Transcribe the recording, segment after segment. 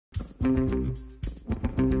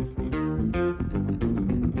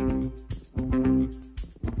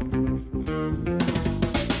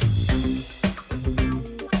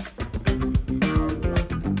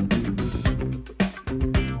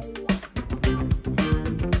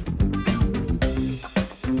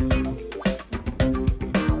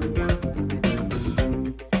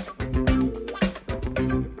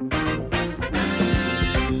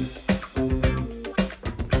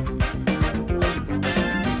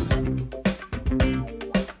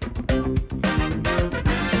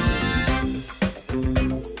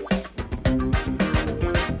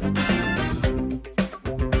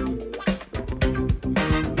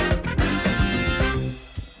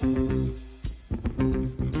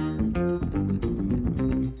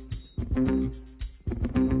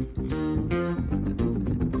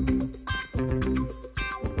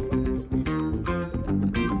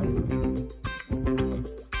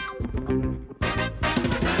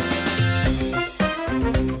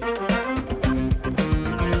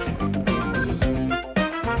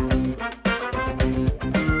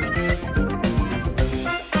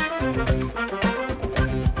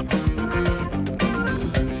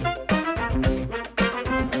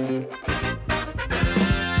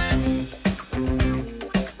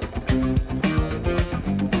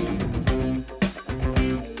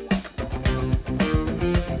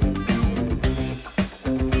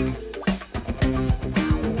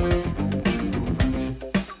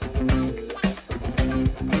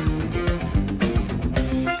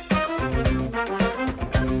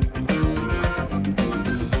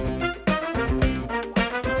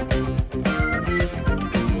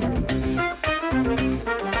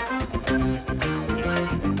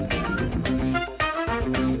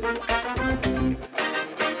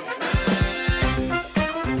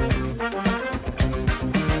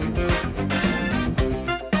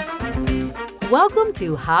Welcome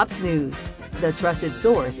to Hops News, the trusted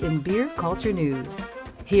source in beer culture news.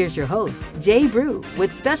 Here's your host, J.Brew,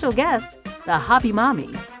 with special guests, the Hoppy Mommy,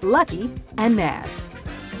 Lucky, and Mash.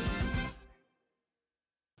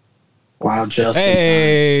 Wow, Justin.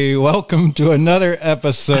 Hey, welcome to another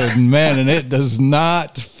episode, man, and it does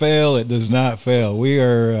not fail. It does not fail.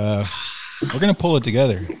 We're going to pull it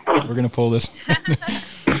together. We're going to pull this.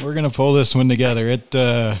 We're going to pull this one together.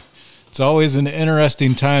 It's always an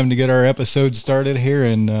interesting time to get our episode started here,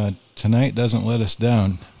 and tonight doesn't let us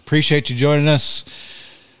down. Appreciate you joining us.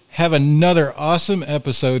 Have another awesome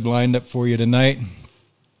episode lined up for you tonight.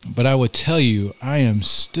 But I would tell you, I am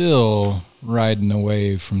still riding the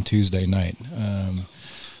wave from Tuesday night.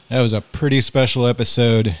 That was a pretty special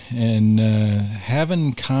episode, and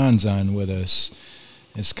having Cons on with us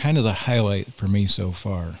is kind of the highlight for me so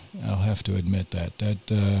far. I'll have to admit that.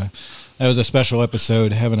 That was a special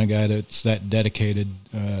episode. Having a guy that's that dedicated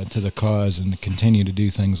to the cause and to continue to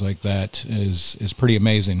do things like that is pretty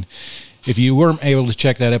amazing. If you weren't able to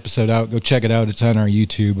check that episode out, go check it out. It's on our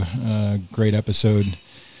YouTube. Great episode.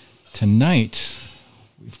 Tonight,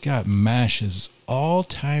 we've got Mash's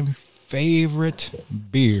all-time favorite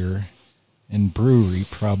beer and brewery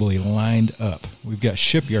probably lined up. We've got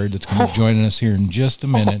Shipyard that's going to be joining us here in just a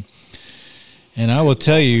minute. And I will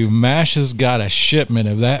tell you, Mash has got a shipment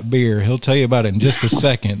of that beer. He'll tell you about it in just a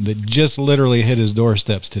second, that just literally hit his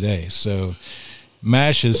doorsteps today. So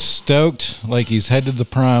Mash is stoked like he's headed to the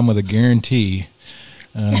prom with a guarantee.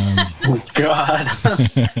 Oh, God.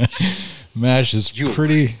 Mash is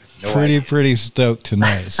pretty stoked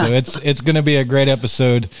tonight. So it's going to be a great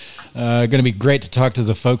episode. Going to be great to talk to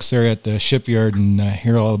the folks there at the Shipyard and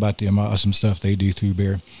hear all about the awesome stuff they do through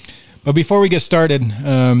beer. But before we get started,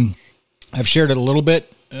 I've shared it a little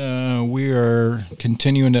bit. We are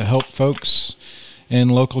continuing to help folks in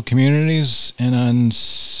local communities, and on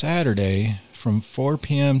Saturday from 4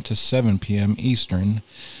 p.m. to 7 p.m. Eastern,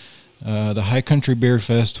 the High Country Beer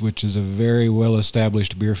Fest, which is a very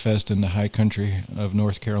well-established beer fest in the High Country of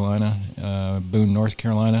North Carolina, Boone, North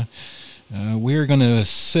Carolina. We are going to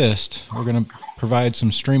assist. We're going to provide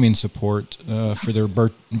some streaming support for their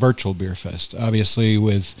virtual beer fest. Obviously,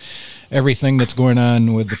 with everything that's going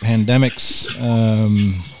on with the pandemics,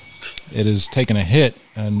 it has taken a hit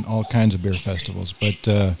on all kinds of beer festivals.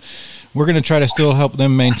 But we're going to try to still help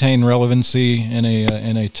them maintain relevancy in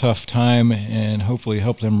a tough time, and hopefully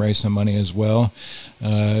help them raise some money as well.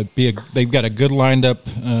 They've got a good lined up.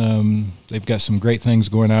 They've got some great things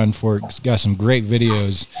going on for it. It's got some great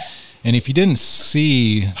videos. And if you didn't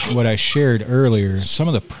see what I shared earlier, some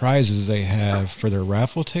of the prizes they have for their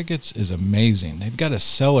raffle tickets is amazing. They've got a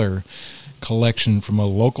cellar collection from a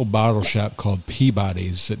local bottle shop called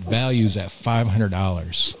Peabody's that values at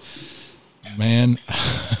 $500. Man,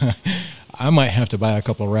 I might have to buy a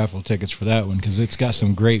couple of raffle tickets for that one because it's got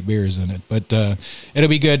some great beers in it. But it'll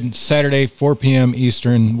be good. Saturday, 4 p.m.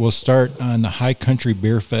 Eastern. We'll start on the High Country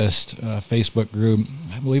Beer Fest Facebook group.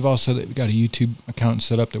 I believe also that we got a YouTube account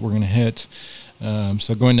set up that we're going to hit.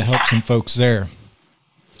 So going to help some folks there.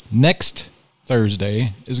 Next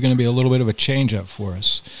Thursday is going to be a little bit of a change up for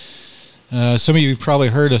us. Some of you have probably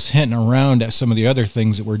heard us hinting around at some of the other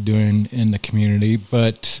things that we're doing in the community,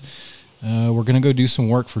 but we're going to go do some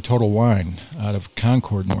work for Total Wine out of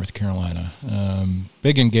Concord, North Carolina.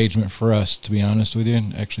 Big engagement for us, to be honest with you,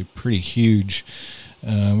 actually pretty huge.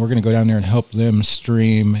 We're going to go down there and help them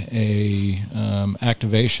stream a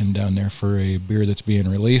activation down there for a beer that's being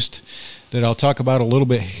released that I'll talk about a little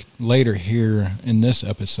bit later here in this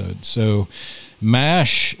episode. So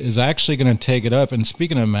MASH is actually going to take it up. And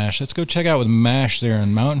speaking of MASH, let's go check out with MASH there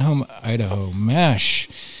in Mountain Home, Idaho. MASH,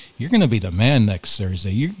 you're going to be the man next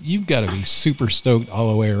Thursday. You've got to be super stoked all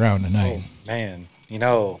the way around tonight. Oh, man. You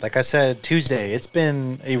know, like I said, Tuesday, it's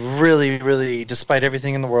been a really, really, despite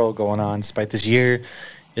everything in the world going on, despite this year,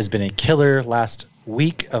 it's been a killer last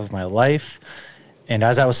week of my life. And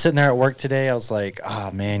as I was sitting there at work today, I was like, oh,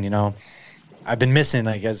 man, you know, I've been missing,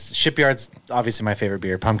 like, as Shipyard's obviously my favorite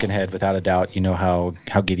beer, Pumpkinhead, without a doubt. You know how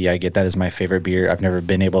giddy I get. That is my favorite beer. I've never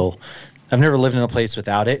lived in a place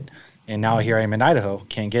without it. And now here I am in Idaho,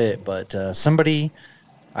 can't get it. But somebody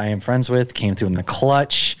I am friends with came through in the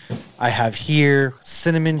clutch. I have here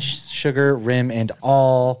cinnamon sugar rim and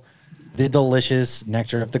all, the delicious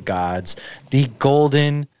nectar of the gods, the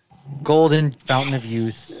golden fountain of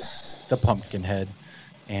youth, the Pumpkinhead.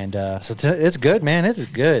 And so it's good, man. It is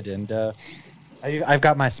good. And I've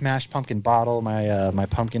got my smashed pumpkin bottle, my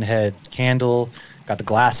Pumpkinhead candle, got the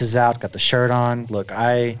glasses out, got the shirt on. Look,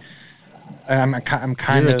 I'm kind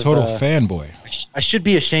of... You're a total fanboy. I should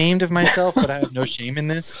be ashamed of myself, but I have no shame in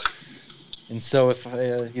this. And so if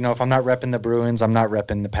I'm not repping the Bruins, I'm not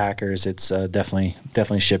repping the Packers. It's definitely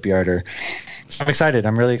Shipyard. I'm excited.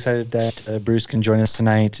 I'm really excited that Bruce can join us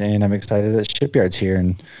tonight, and I'm excited that Shipyard's here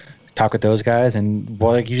and talk with those guys. And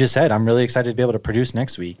well, like you just said, I'm really excited to be able to produce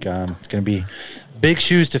next week. It's going to be big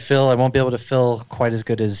shoes to fill. I won't be able to fill quite as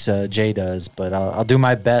good as Jay does, but I'll do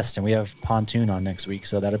my best. And we have Pontoon on next week,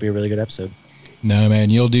 so that'll be a really good episode. No, man,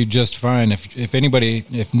 you'll do just fine.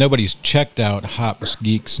 If nobody's checked out Hops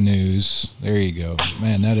Geeks News, there you go.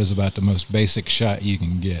 Man, that is about the most basic shot you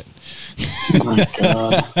can get. Oh my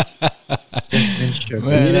God. You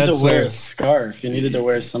needed to wear a scarf. You needed to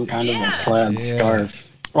wear some kind of a plaid scarf.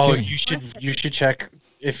 Oh, you should check.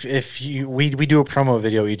 We do a promo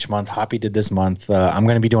video each month. Hoppy did this month. I'm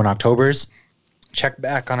going to be doing October's. Check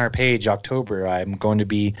back on our page, October. I'm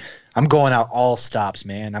going out all stops,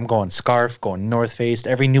 man. I'm going Scarf, going North Face,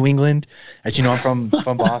 every New England. As you know, I'm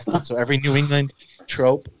from Boston, so every New England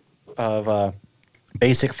trope of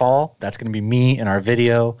basic fall, that's going to be me in our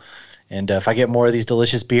video. And if I get more of these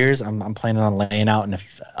delicious beers, I'm planning on laying out in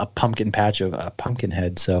a pumpkin patch of a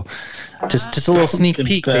Pumpkinhead. So just a little sneak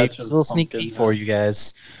peek, babe. Just a little sneak peek for you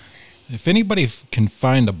guys. If anybody can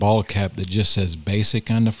find a ball cap that just says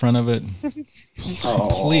basic on the front of it,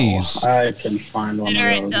 please. I can find one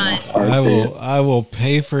of those. I will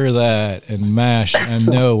pay for that, and MASH, I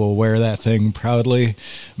know, will wear that thing proudly.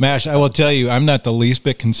 MASH, I will tell you, I'm not the least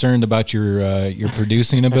bit concerned about your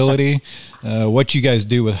producing ability. What you guys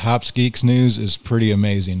do with Hops Geeks News is pretty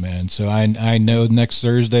amazing, man. So I know next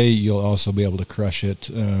Thursday you'll also be able to crush it.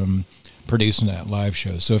 Producing that live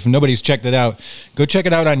show. So if nobody's checked it out, go check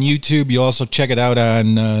it out on YouTube. You'll also check it out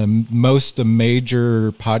on most of the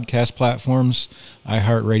major podcast platforms,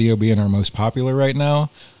 iHeartRadio being our most popular right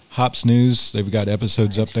now. Hops News, they've got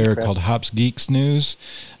episodes up there called Hops Geeks News.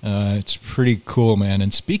 It's pretty cool, man.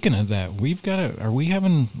 And speaking of that, are we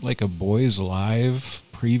having like a boys live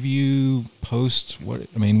preview post?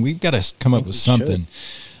 We've got to come up with something.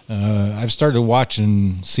 I've started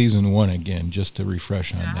watching season 1 again just to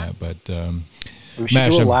refresh on that. But we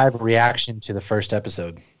should do a live reaction to the first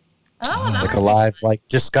episode.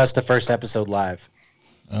 Discuss the first episode live.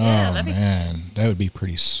 Oh man, that would be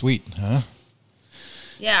pretty sweet, huh?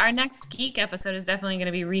 Yeah, our next Geek episode is definitely going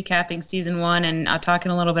to be recapping season 1 and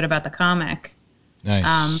talking a little bit about the comic.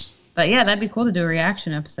 Nice. But yeah, that'd be cool to do a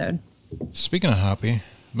reaction episode. Speaking of Hoppy,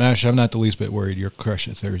 MASH, I'm not the least bit worried. You're crush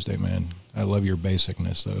it Thursday, man. I love your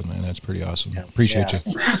basicness, though, man. That's pretty awesome. Appreciate you.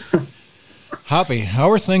 Hoppy, how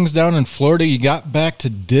are things down in Florida? You got back to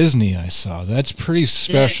Disney, I saw. That's pretty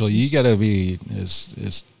special. You got to be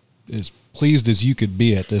as pleased as you could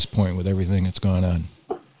be at this point with everything that's going on.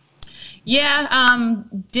 Yeah,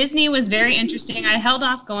 Disney was very interesting. I held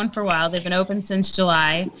off going for a while. They've been open since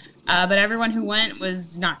July, but everyone who went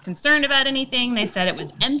was not concerned about anything. They said it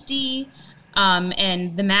was empty.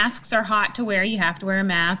 And the masks are hot to wear. You have to wear a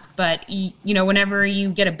mask. But, you know, whenever you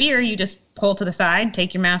get a beer, you just pull to the side,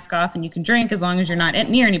 take your mask off, and you can drink as long as you're not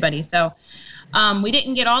near anybody. So we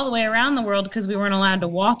didn't get all the way around the world because we weren't allowed to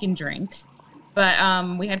walk and drink.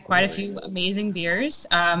 But we had quite a few amazing beers.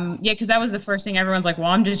 Yeah, because that was the first thing. Everyone's like,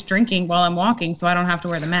 well, I'm just drinking while I'm walking, so I don't have to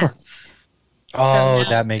wear the mask. Oh, so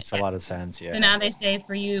that makes a lot of sense, yeah. So now they say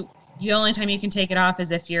for you, the only time you can take it off is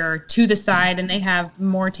if you're to the side, and they have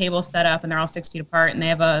more tables set up, and they're all 6 feet apart, and they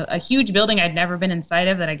have a huge building I'd never been inside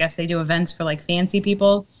of that I guess they do events for, like, fancy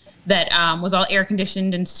people that was all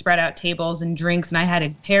air-conditioned and spread out tables and drinks, and I had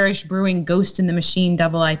a Parish Brewing Ghost in the Machine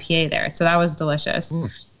double IPA there, so that was delicious.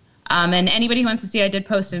 And anybody who wants to see, I did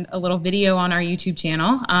post a little video on our YouTube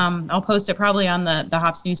channel. I'll post it probably on the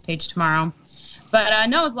Hops News page tomorrow. But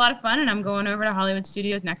no, it was a lot of fun, and I'm going over to Hollywood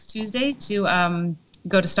Studios next Tuesday to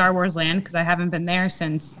go to Star Wars Land because I haven't been there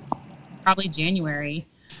since probably January.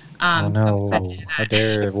 Oh no! So I'm excited to do that. How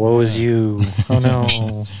dare! Woe is you! Oh no!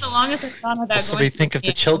 It's the longest I've gone without Somebody going. Think of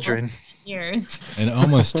the children. Years. In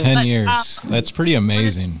almost 10 years. That's pretty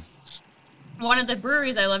amazing. One of the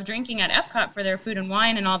breweries I love drinking at Epcot for their food and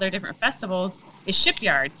wine and all their different festivals is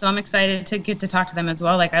Shipyard. So I'm excited to get to talk to them as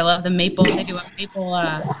well. Like, I love the maple. They do a maple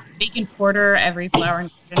bacon porter every flower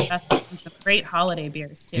and garden festival, and some great holiday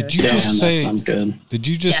beers too. Did you just say? That sounds good. Did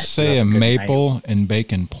you just say a maple and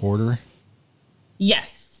bacon porter?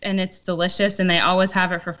 Yes, and it's delicious, and they always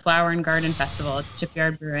have it for Flower and Garden Festival at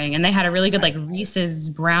Shipyard Brewing. And they had a really good, like, Reese's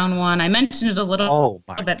brown one. I mentioned it a little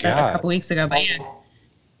bit a couple weeks ago, but yeah.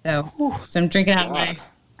 So I'm drinking out of my...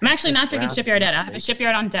 I'm actually not drinking Shipyard yet. I have a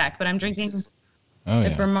Shipyard on deck, but I'm drinking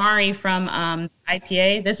the Brewery from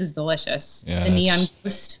IPA. This is delicious. Yeah, the Neon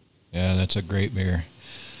Ghost. Yeah, that's a great beer.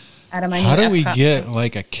 Out of my How do we get,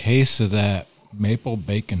 like, a case of that maple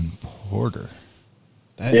bacon porter?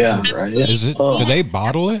 Right. Is it? Do they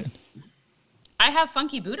bottle it? I have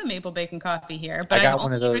Funky Buddha maple bacon coffee here, but I got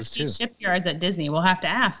one of those too. Shipyards at Disney. We'll have to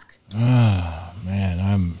ask. Oh man,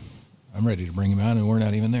 I'm ready to bring him out, and we're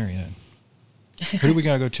not even there yet. Who do we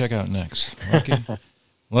gotta go check out next?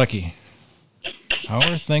 Lucky. How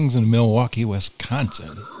are things in Milwaukee,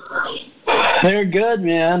 Wisconsin? They're good,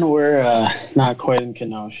 man. We're not quite in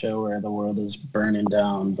Kenosha where the world is burning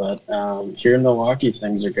down, but here in Milwaukee,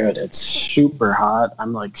 things are good. It's super hot.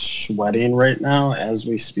 I'm like sweating right now as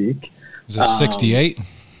we speak. Is it 68?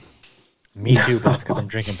 Me too, but that's because I'm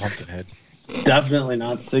drinking Pumpkinhead. Definitely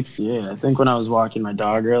not 68. I think when I was walking my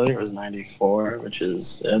dog earlier, it was 94, which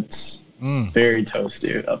is very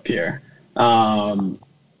toasty up here.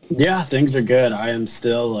 Yeah, things are good. I am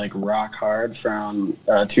still like rock hard from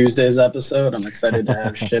Tuesday's episode. I'm excited to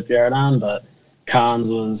have Shipyard on, but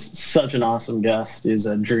Cons was such an awesome guest. He's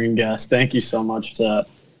a dream guest. Thank you so much to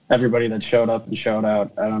everybody that showed up and showed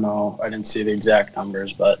out. I don't know. I didn't see the exact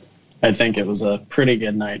numbers, but I think it was a pretty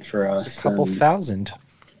good night for us. A couple thousand.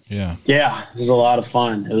 Yeah. Yeah, it was a lot of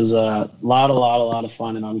fun. It was a lot of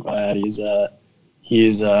fun, and I'm glad he's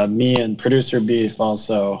me and producer Beef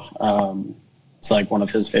also. It's like one of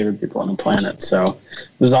his favorite people on the planet. So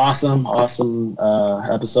it was awesome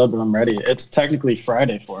episode, but I'm ready. It's technically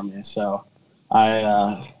Friday for me, so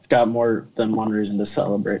I got more than one reason to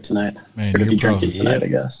celebrate tonight. Man, to be drinking tonight, I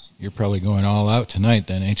guess. You're probably going all out tonight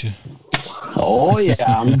then, ain't you? Oh, yeah.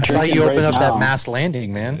 I saw you open up that mass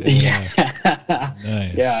landing, man. Yeah.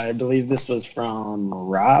 Nice. Yeah, I believe this was from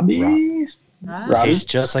Robbie. Robbie. Tastes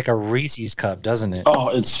just like a Reese's cup, doesn't it? Oh,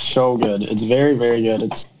 it's so good. It's very, very good.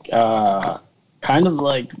 It's kind of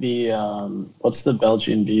like the what's the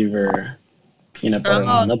Belgian Beaver peanut butter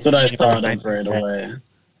one? That's what I thought of right away.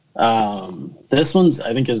 This one's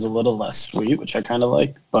I think is a little less sweet, which I kind of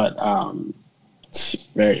like, but it's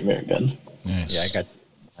very, very good. Nice. Yeah, I got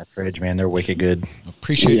my fridge, man. They're wicked good.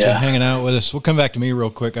 Appreciate you hanging out with us. We'll come back to me real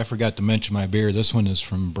quick. I forgot to mention my beer. This one is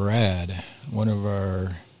from Brad, one of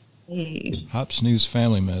our Hops News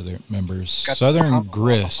family members. Southern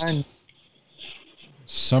Grist.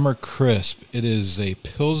 Summer Crisp. It is a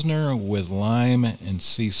Pilsner with lime and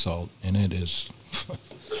sea salt, and it is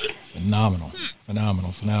phenomenal.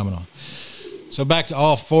 So back to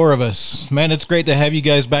all four of us. Man, it's great to have you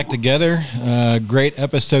guys back together. Great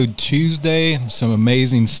episode Tuesday. Some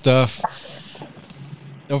amazing stuff.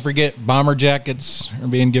 Don't forget, bomber jackets are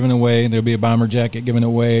being given away. There'll be a bomber jacket given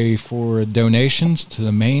away for donations to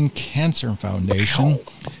the Maine Cancer Foundation.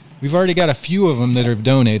 We've already got a few of them that have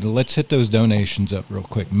donated. Let's hit those donations up real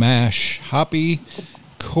quick. Mash, Hoppy,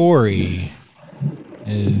 Corey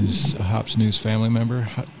is a Hops News family member.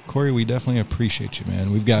 Corey, we definitely appreciate you,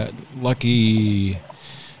 man. We've got Lucky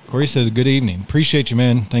Corey says, good evening. Appreciate you,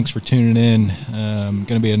 man. Thanks for tuning in. Going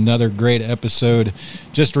to be another great episode.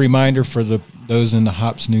 Just a reminder for those in the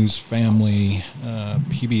Hops News family,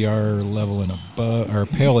 PBR level and above, or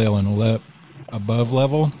Pale Ale and above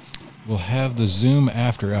level. We'll have the Zoom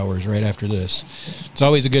after hours right after this. It's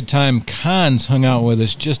always a good time. Cons hung out with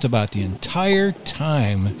us just about the entire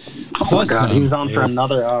time. Plus, he was on for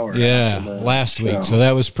another hour. Yeah, last week. So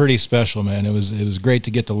that was pretty special, man. It was great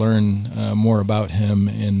to get to learn more about him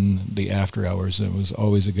in the after hours. It was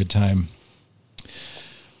always a good time.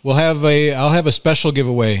 I'll have a special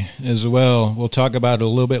giveaway as well. We'll talk about it a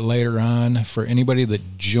little bit later on for anybody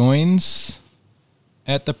that joins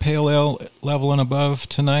at the Pale Ale level and above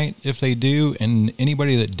tonight, if they do, and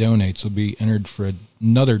anybody that donates will be entered for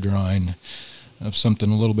another drawing of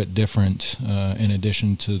something a little bit different in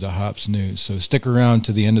addition to the Hops News. So stick around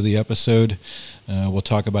to the end of the episode. We'll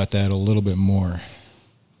talk about that a little bit more.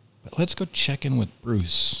 But let's go check in with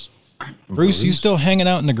Bruce. Bruce, you still hanging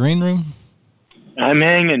out in the green room? I'm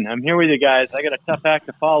hanging. I'm here with you guys. I got a tough act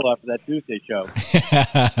to follow after that Tuesday show.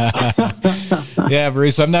 Yeah,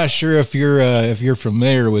 Bruce, I'm not sure if you're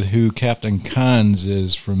familiar with who Captain Cons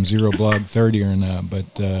is from Zero Blog 30 or not,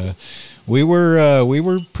 but we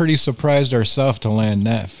were pretty surprised ourselves to land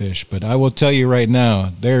that fish. But I will tell you right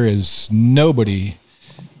now, there is nobody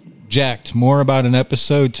jacked more about an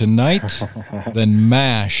episode tonight than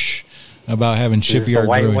MASH about having This Shipyard is the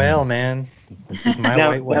white Brewing. whale, man. This is my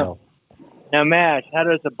white whale. Now, Mash, how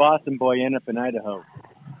does a Boston boy end up in Idaho?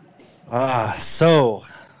 So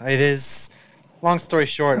it is. Long story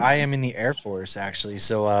short, I am in the Air Force actually.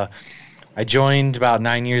 So I joined about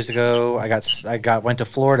 9 years ago. I went to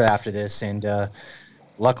Florida after this, and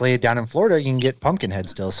luckily down in Florida you can get Pumpkinhead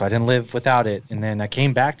still, so I didn't live without it. And then I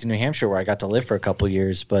came back to New Hampshire where I got to live for a couple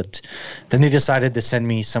years. But then they decided to send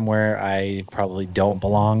me somewhere I probably don't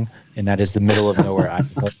belong, and that is the middle of nowhere,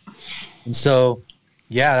 Idaho. And so.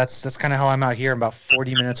 Yeah, that's kind of how I'm out here. I'm about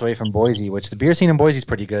 40 minutes away from Boise, which the beer scene in Boise is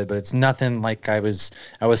pretty good, but it's nothing like I was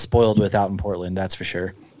spoiled with out in Portland, that's for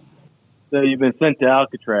sure. So you've been sent to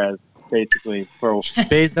Alcatraz, basically.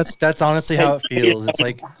 That's honestly how it feels. It's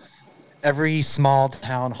like every small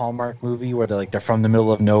town Hallmark movie where they're from the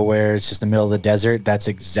middle of nowhere. It's just the middle of the desert. That's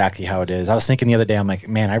exactly how it is. I was thinking the other day, I'm like,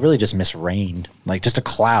 man, I really just miss rain. Like just a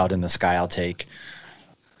cloud in the sky I'll take.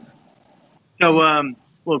 So,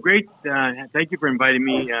 well, great. Thank you for inviting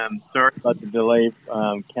me. Sorry about the delay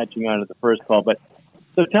catching on at the first call. But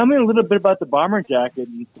so tell me a little bit about the bomber jacket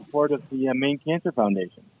in support of the Maine Cancer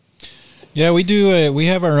Foundation. Yeah, we do. We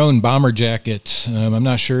have our own bomber jacket. I'm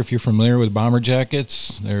not sure if you're familiar with bomber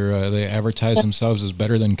jackets. They advertise themselves as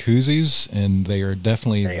better than koozies, and they are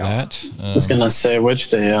definitely that. I was going to say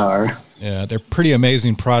which they are. Yeah, they're pretty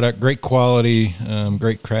amazing product, great quality,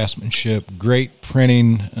 great craftsmanship, great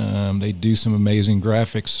printing. They do some amazing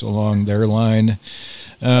graphics along their line.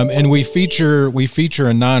 And we feature a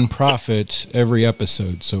nonprofit every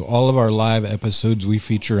episode. So all of our live episodes, we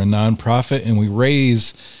feature a nonprofit, and we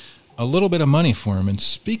raise a little bit of money for them. And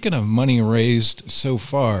speaking of money raised so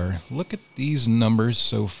far, look at these numbers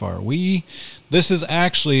so far. This is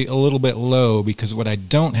actually a little bit low because what I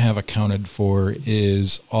don't have accounted for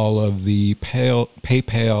is all of the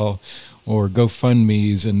PayPal or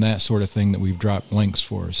GoFundMe's and that sort of thing that we've dropped links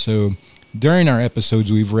for. So during our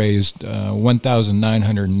episodes, we've raised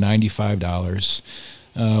 $1,995.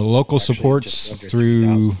 Local supports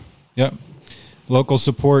through, local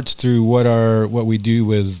supports through what we do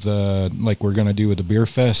with, like we're going to do with the Beer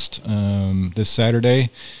Fest this Saturday.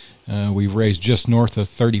 We've raised just north of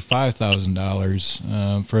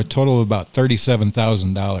 $35,000 for a total of about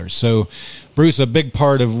 $37,000. So, Bruce, a big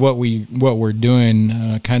part of what we're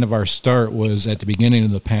doing, kind of our start was at the beginning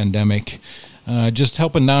of the pandemic, just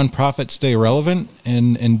helping nonprofits stay relevant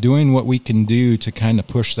and doing what we can do to kind of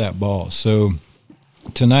push that ball. So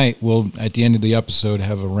tonight we'll, at the end of the episode,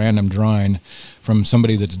 have a random drawing from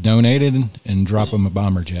somebody that's donated and drop them a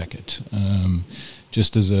bomber jacket.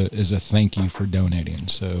 Just as a thank you for donating.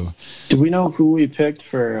 So, do we know who we picked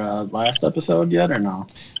for last episode yet, or no?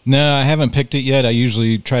 No, I haven't picked it yet. I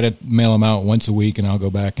usually try to mail them out once a week, and I'll go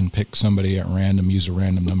back and pick somebody at random, use a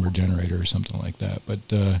random number generator or something like that. But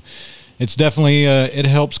it's definitely it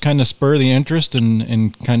helps kind of spur the interest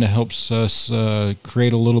and kind of helps us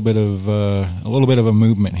create a little bit of a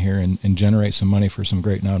movement here and generate some money for some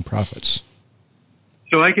great nonprofits.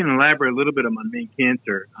 So I can elaborate a little bit on Maine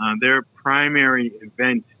Cancer. Their primary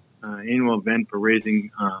event, annual event for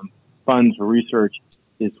raising funds for research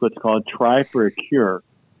is what's called Try for a Cure.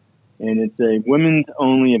 And it's a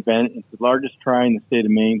women's-only event. It's the largest try in the state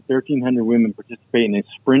of Maine. 1,300 women participate in a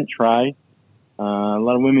sprint try. A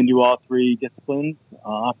lot of women do all three disciplines.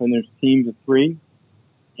 Often there's teams of three.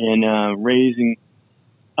 and raising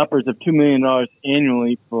upwards of $2 million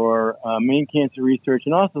annually for Maine cancer research,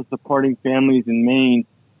 and also supporting families in Maine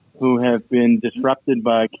who have been disrupted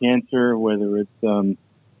by cancer, whether it's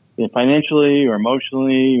financially or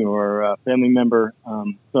emotionally or a family member.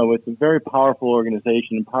 So it's a very powerful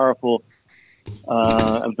organization and powerful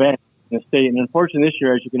event in the state. And unfortunately, this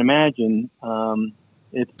year, as you can imagine,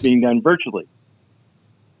 it's being done virtually.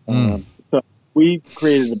 So we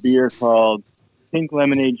created a beer called Pink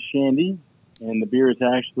Lemonade Shandy, and the beer is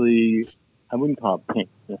actually, I wouldn't call it pink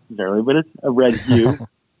necessarily, but it's a red hue.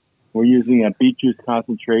 We're using a beet juice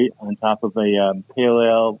concentrate on top of a pale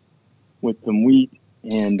ale with some wheat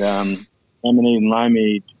and lemonade and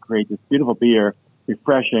limeade to create this beautiful beer,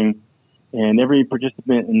 refreshing. And every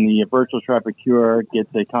participant in the virtual Try for Cure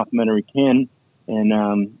gets a complimentary can, and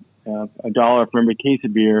 $1 for every case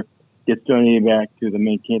of beer gets donated back to the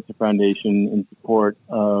Maine Cancer Foundation in support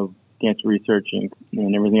of cancer research and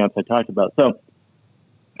everything else I talked about. So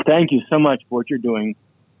thank you so much for what you're doing.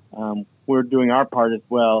 We're doing our part as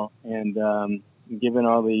well, and given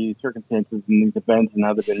all the circumstances in these events and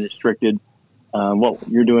how they've been restricted, what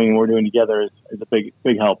you're doing and we're doing together is a big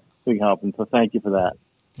help. And so thank you for that.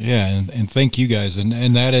 Yeah, and thank you guys.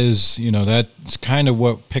 And that is, that's kind of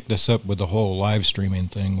what picked us up with the whole live streaming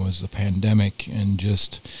thing was the pandemic, and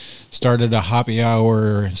just started a happy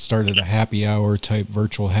hour type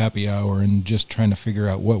virtual happy hour, and just trying to figure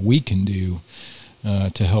out what we can do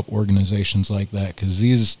to help organizations like that, because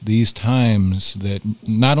these times that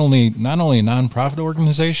not only nonprofit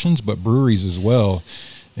organizations but breweries as well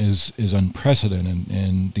is unprecedented,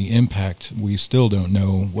 and the impact we still don't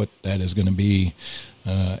know what that is going to be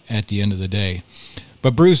at the end of the day.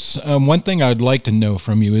 But Bruce, one thing I'd like to know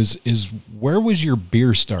from you is where was your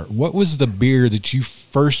beer start? What was the beer that you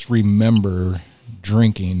first remember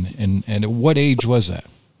drinking, and at what age was that?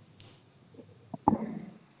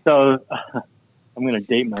 So I'm going to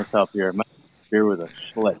date myself here. My beer was a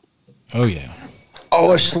Schlitz. Oh yeah.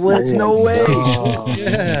 Oh, a Schlitz? No way. Oh,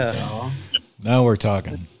 Yeah. Now we're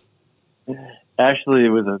talking. Actually, it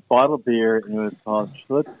was a bottled beer, and it was called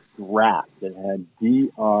Schlitz Draft. It had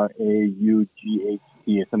DRAUGHT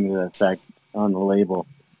or something to that effect on the label.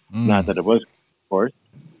 Not that it was, of course.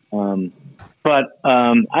 But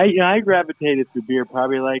I gravitated to beer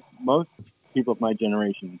probably like most people of my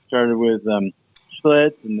generation. Started with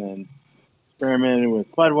Schlitz, and then experimented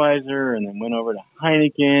with Budweiser, and then went over to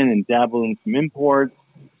Heineken and dabbled in some imports.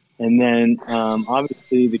 And then,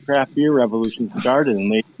 obviously, the craft beer revolution started in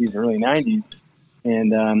the late 80s, early 90s.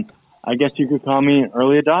 And I guess you could call me an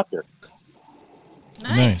early adopter.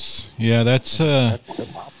 Nice. Yeah, that's awesome.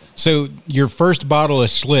 So your first bottle of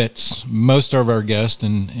Schlitz, most of our guests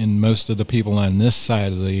and most of the people on this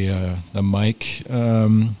side of the mic,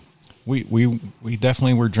 we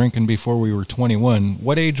definitely were drinking before we were 21.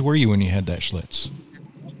 What age were you when you had that Schlitz?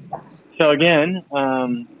 So, again,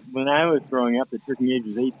 when I was growing up, the drinking age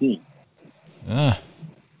was 18.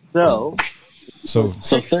 So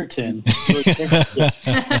 13.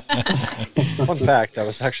 Fun fact, I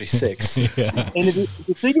was actually 6. Yeah. And if you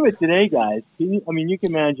think of it today, guys, you can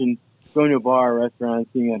imagine going to a bar or restaurant,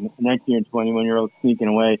 seeing a 19 or 21-year-old sneaking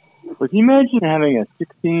away. But can you imagine having a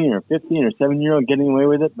 16 or 15 or 7-year-old getting away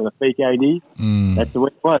with it with a fake ID? That's the way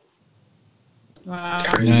it was. Wow.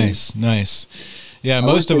 Nice. Yeah,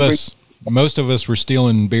 most of us were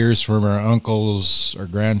stealing beers from our uncles or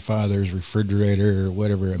grandfather's refrigerator or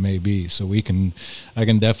whatever it may be. So I can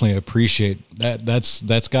definitely appreciate that.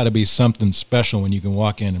 That's got to be something special when you can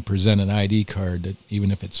walk in and present an ID card, that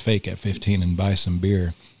even if it's fake at 15, and buy some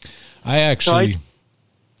beer. I actually,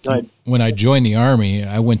 when I joined the Army,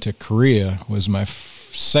 I went to Korea, was my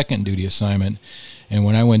second duty assignment. And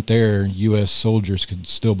when I went there, U.S. soldiers could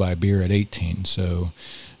still buy beer at 18. So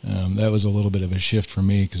that was a little bit of a shift for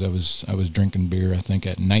me, because I was drinking beer, I think,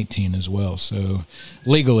 at 19 as well, so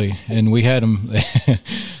legally. And we had them.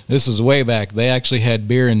 This is way back. They actually had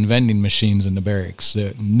beer in vending machines in the barracks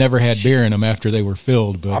that never had beer in them after they were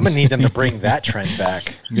filled. But I'm gonna need them to bring that trend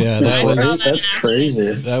back. Yeah, that's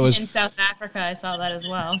crazy. That was in South Africa. I saw that as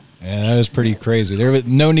well. Yeah, that was pretty crazy. There was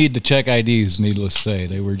no need to check IDs, needless to say.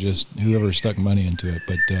 They were just whoever stuck money into it.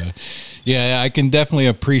 But yeah, I can definitely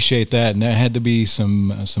appreciate that, and that had to be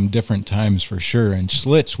some different times for sure. And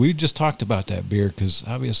Schlitz, we just talked about that beer because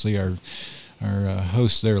obviously our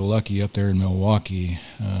host there, Lucky, up there in Milwaukee,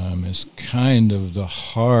 is kind of the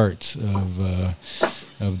heart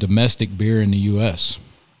of domestic beer in the U.S.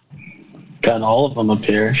 Got all of them up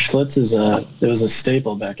here. Schlitz it was a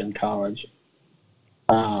staple back in college.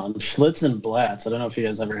 Schlitz and Blatz. I don't know if you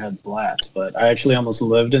guys ever had Blatz, but I actually almost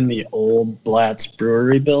lived in the old Blatz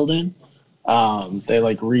brewery building. They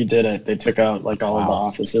like redid it. They took out like all of the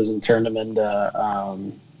offices and turned them into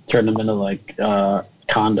like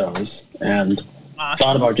condos. And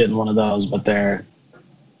thought about getting one of those, but they're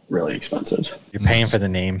really expensive. You're paying for the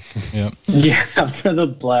name. Yeah. Yeah, for the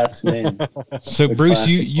Blatz name. So The Bruce,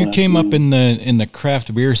 you classic came Blatz up in the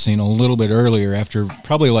craft beer scene a little bit earlier, after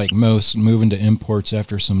probably like most moving to imports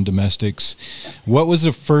after some domestics. What was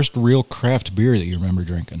the first real craft beer that you remember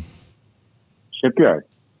drinking? Shipyard.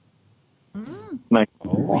 My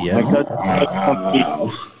Yeah. cousin,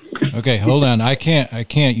 Okay, hold on. I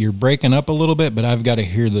can't. You're breaking up a little bit, but I've got to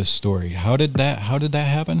hear this story. How did that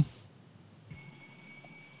happen?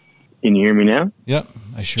 can you hear me now? Yep,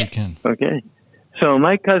 I sure can. Okay. So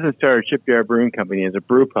my cousin started Shipyard Brewing Company as a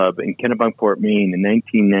brew pub in Kennebunkport, Maine in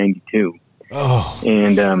 1992. Oh.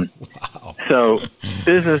 And Wow. so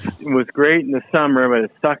business was great in the summer, but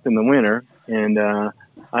it sucked in the winter. And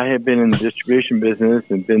I had been in the distribution business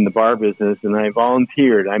and been in the bar business, and I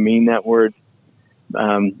volunteered. I mean that word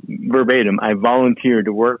verbatim. I volunteered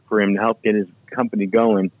to work for him to help get his company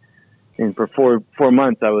going. And for four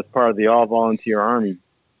months, I was part of the all-volunteer army.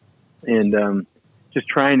 And just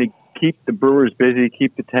trying to keep the brewers busy,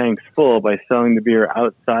 keep the tanks full by selling the beer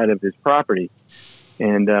outside of his property.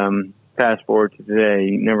 And fast forward to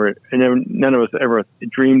today, none of us ever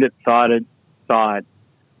dreamed it, thought it.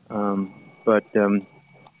 But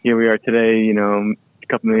here we are today, a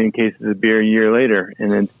couple million cases of beer a year later,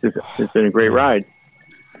 and it's been a great ride.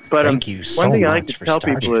 But Thank you so one thing I much like to for tell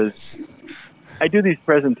starting people is I do these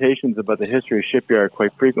presentations about the history of Shipyard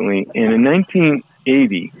quite frequently. And in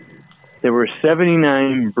 1980, there were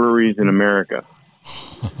 79 breweries in America.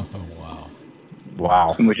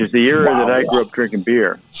 Wow. Which is the era that I grew up drinking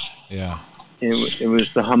beer. Yeah. It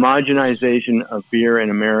was the homogenization of beer in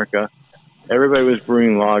America. Everybody was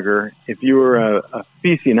brewing lager. If you were a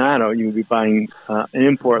aficionado, you would be buying an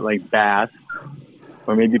import like Bass,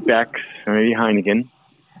 or maybe Beck's, or maybe Heineken.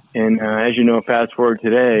 And as you know, fast forward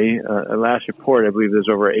today, last report, I believe there's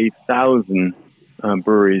over 8,000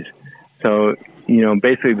 breweries. So,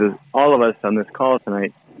 basically all of us on this call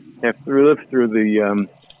tonight have lived through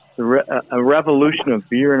a revolution of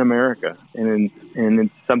beer in America, and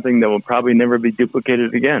it's something that will probably never be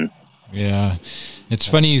duplicated again. Yeah, it's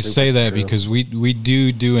funny you say that, because we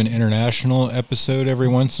do an international episode every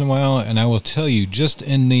once in a while, and I will tell you, just so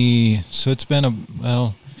it's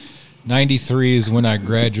been 93 is when I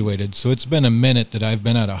graduated, so it's been a minute that I've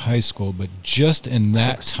been out of high school, but just in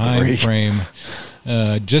that time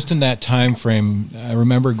frame, I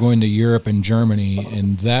remember going to Europe and Germany,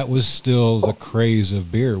 and that was still the craze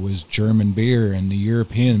of beer, was German beer and the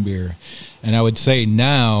European beer. And I would say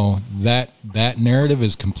now that narrative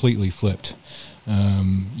is completely flipped.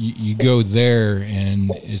 You go there, and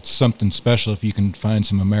it's something special if you can find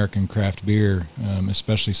some American craft beer,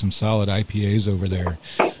 especially some solid IPAs over there.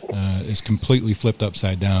 It's completely flipped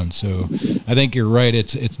upside down. So I think you're right.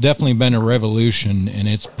 It's definitely been a revolution, and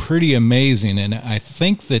it's pretty amazing. And I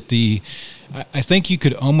think that I think you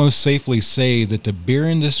could almost safely say that the beer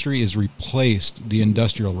industry has replaced the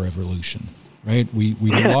Industrial Revolution. Right? We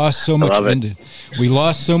lost so much. We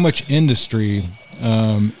lost so much industry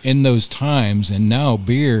in those times, and now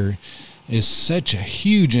beer is such a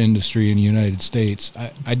huge industry in the United States.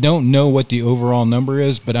 I don't know what the overall number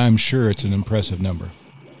is, but I'm sure it's an impressive number.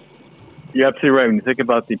 You're absolutely right. When you think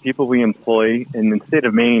about the people we employ in the state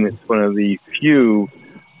of Maine, it's one of the few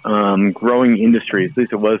growing industries, at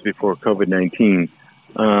least it was before COVID-19.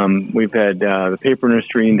 We've had the paper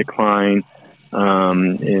industry in decline.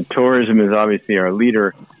 And tourism is obviously our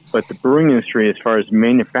leader, but the brewing industry, as far as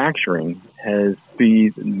manufacturing, has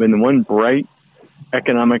been the one bright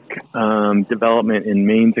economic development in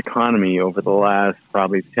Maine's economy over the last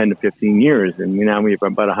probably 10 to 15 years. And now we have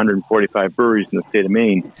about 145 breweries in the state of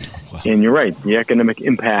Maine. Wow. And you're right, the economic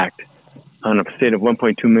impact on a state of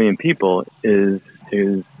 1.2 million people is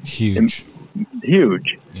huge.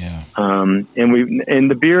 Huge. Yeah. And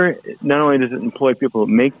the beer, not only does it employ people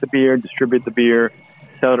who make the beer, distribute the beer,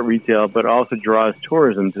 sell it at retail, but also draws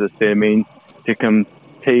tourism to the state of Maine to come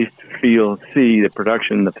taste, feel, see the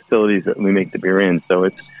production, the facilities that we make the beer in. So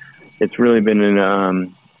it's really been a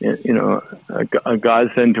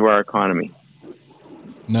godsend to our economy.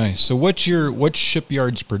 Nice. So what's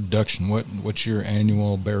Shipyard's production? What's your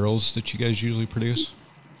annual barrels that you guys usually produce?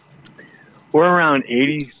 We're around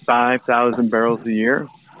 85,000 barrels a year.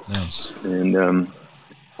 Nice. And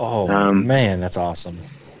man, that's awesome.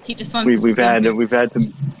 He just wants we've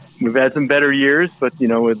had some better years, but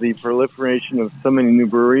with the proliferation of so many new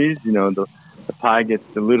breweries, the pie gets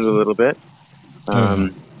diluted a little bit.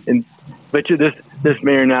 But this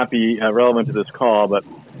may or not be relevant to this call, but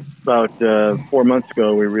about 4 months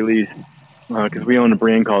ago we released because we own a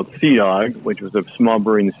brand called Sea Dog, which was a small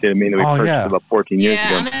brewery in the state of Maine that we purchased about 14 years ago.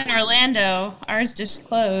 Yeah, I'm in Orlando. Ours just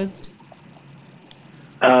closed.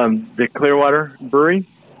 The Clearwater Brewery?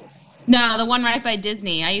 No, the one right by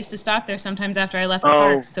Disney. I used to stop there sometimes after I left the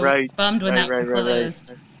park, so bummed when that one closed.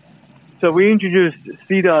 Right. So we introduced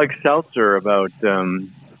Sea Dog Seltzer about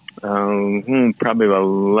probably about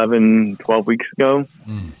 11, 12 weeks ago.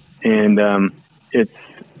 And it's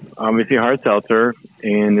obviously a hard seltzer,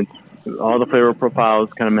 and it's all the flavor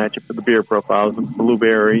profiles kind of match up with the beer profiles,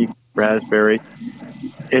 blueberry, raspberry.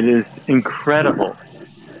 It is incredible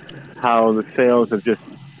how the sales have just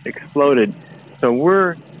exploded. So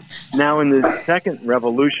we're now in the second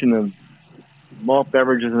revolution of malt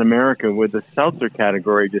beverages in America, with the seltzer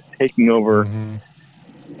category just taking over.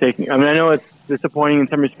 I mean, I know it's disappointing in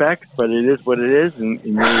some respects, but it is what it is, and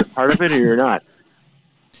you're either part of it or you're not.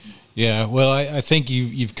 Yeah, well, I think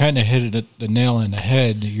you've kind of hit the nail on the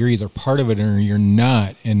head. You're either part of it or you're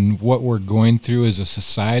not. And what we're going through as a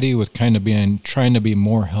society with kind of trying to be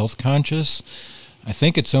more health conscious, I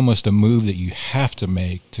think it's almost a move that you have to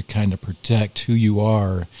make to kind of protect who you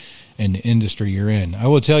are and the industry you're in. I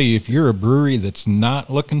will tell you, if you're a brewery that's not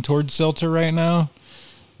looking towards seltzer right now,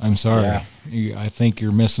 I'm sorry. Yeah. I think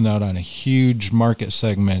you're missing out on a huge market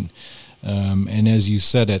segment. And as you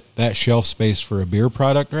said, that shelf space for a beer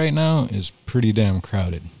product right now is pretty damn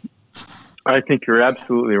crowded. I think you're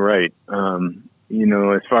absolutely right.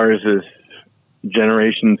 As far as this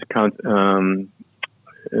generation's placing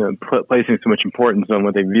so much importance on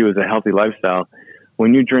what they view as a healthy lifestyle,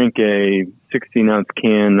 when you drink a 16-ounce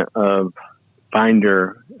can of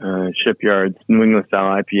Binder Shipyard's New England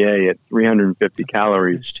style IPA at 350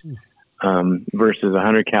 calories versus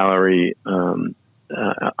 100-calorie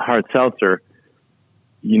hard seltzer,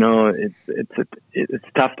 it's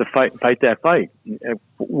tough to fight that fight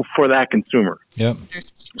for that consumer. Yep.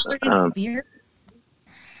 There's calories in beer.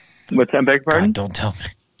 What's that? Beg your pardon? God,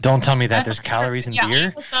 don't tell me that there's calories in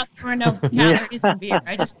beer. I thought there were no calories in beer.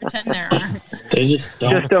 I just pretend there aren't. They just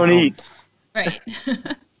don't eat. Right.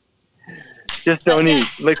 Just don't eat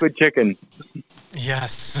liquid chicken.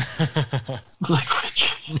 Yes.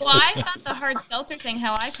 Well, I thought the hard seltzer thing,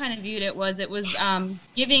 how I kind of viewed it was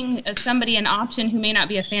giving somebody an option who may not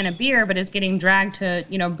be a fan of beer but is getting dragged to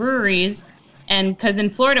breweries. And because in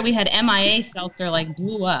Florida we had MIA seltzer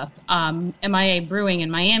blew up, MIA Brewing in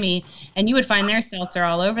Miami, and you would find their seltzer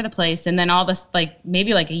all over the place. And then all this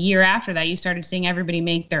maybe a year after that, you started seeing everybody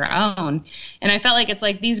make their own. And I felt like it's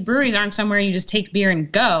these breweries aren't somewhere you just take beer and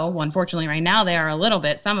go. Well, unfortunately, right now they are a little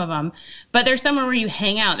bit, some of them, but they're somewhere where you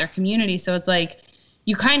hang out, their community. So it's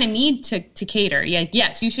you kind of need to cater. Yeah,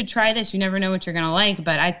 yes, you should try this. You never know what you're gonna like,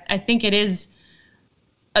 but I think it is.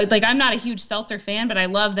 I'm not a huge seltzer fan, but I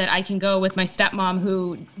love that I can go with my stepmom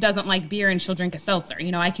who doesn't like beer and she'll drink a seltzer.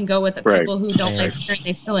 I can go with the people who don't like beer and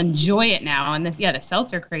they still enjoy it now. And the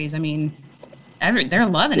seltzer craze, I mean, they're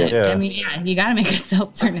loving it. Yeah. I mean, you got to make a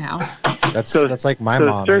seltzer now. That's like my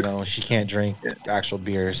mom, she can't drink actual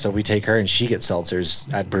beer. So we take her and she gets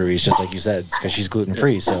seltzers at breweries, just like you said, because she's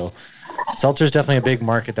gluten-free. So seltzer is definitely a big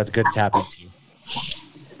market that's good to tap into.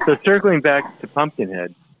 So circling back to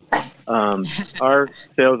Pumpkinhead, our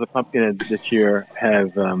sales of Pumpkinhead this year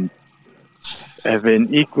have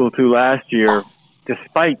been equal to last year,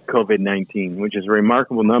 despite COVID-19, which is a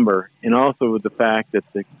remarkable number, and also with the fact that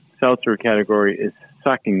the seltzer category is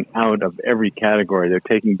sucking out of every category. They're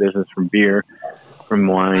taking business from beer, from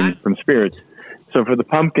wine, from spirits. So for the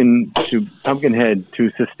Pumpkinhead to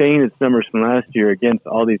sustain its numbers from last year against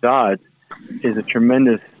all these odds is a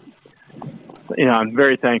tremendous. I'm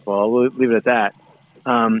very thankful. I'll leave it at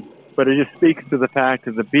that. But it just speaks to the fact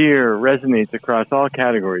that the beer resonates across all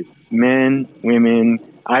categories: men, women,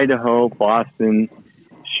 Idaho, Boston,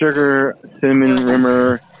 sugar, cinnamon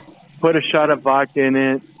rimmer, put a shot of vodka in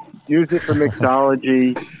it, use it for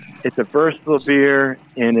mixology. It's a versatile beer,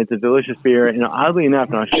 and it's a delicious beer. And oddly enough,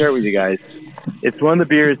 and I'll share it with you guys, it's one of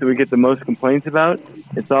the beers that we get the most complaints about.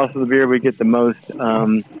 It's also the beer we get the most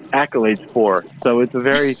accolades for. So it's a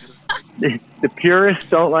very... The purists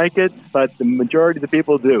don't like it, but the majority of the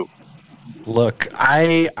people do. Look,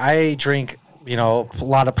 I drink,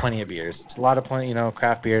 plenty of beers. It's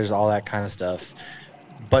craft beers, all that kind of stuff.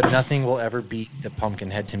 But nothing will ever beat the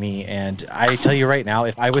Pumpkinhead to me. And I tell you right now,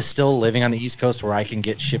 if I was still living on the East Coast where I can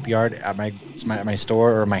get Shipyard at my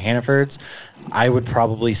store or my Hannaford's, I would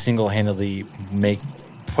probably single-handedly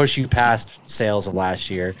push you past sales of last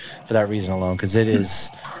year for that reason alone, because it is...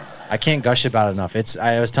 I can't gush about it enough.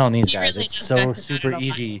 I was telling these guys, it's so super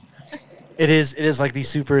easy. It is the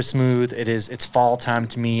super smooth. It's fall time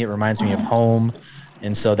to me. It reminds me of home.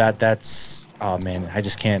 And so that's, oh man, I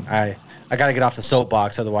just can't. I got to get off the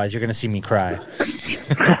soapbox, otherwise you're going to see me cry.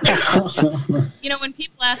 You know, when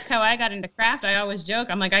people ask how I got into craft, I always joke.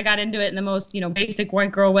 I'm like, I got into it in the most, basic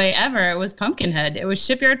white girl way ever. It was Pumpkinhead. It was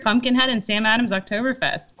Shipyard Pumpkinhead and Sam Adams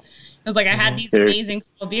Oktoberfest. It was like I had these amazing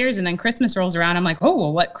small beers, and then Christmas rolls around. I'm like, oh,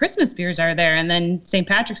 well, what Christmas beers are there? And then St.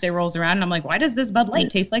 Patrick's Day rolls around, and I'm like, why does this Bud Light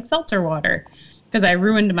taste like seltzer water? Because I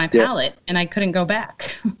ruined my palate, and I couldn't go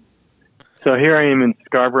back. So here I am in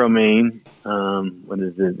Scarborough, Maine. What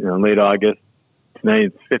is it? Late August. Tonight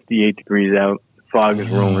it's 58 degrees out. Fog is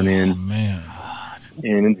rolling in. Man.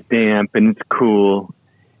 And it's damp and it's cool.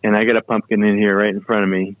 And I got a pumpkin in here right in front of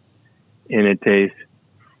me. And it tastes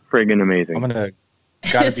friggin' amazing.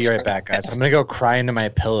 Gotta be right back, guys. I'm gonna go cry into my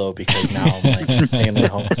pillow because now I'm like insanely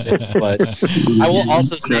homesick. But I will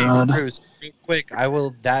also say, Bruce, real quick,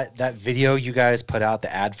 that video you guys put out,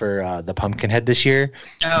 the ad for the Pumpkinhead this year.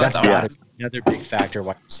 That's gotta be another big factor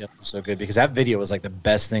why your sales are so good, because that video was like the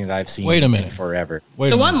best thing that I've seen. Wait a minute. In forever.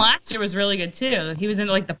 The one last year was really good too. He was in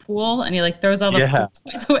like the pool and he like throws all the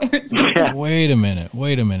toys away. Wait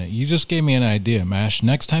a minute. You just gave me an idea, Mash.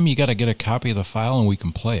 Next time you got to get a copy of the file and we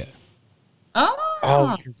can play it.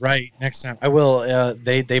 Oh, you're right. Next time I will.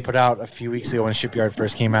 They put out a few weeks ago when Shipyard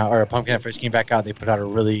first came out, or Pumpkinhead first came back out. They put out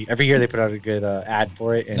every year they put out a good ad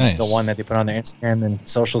for it, and the one that they put on their Instagram and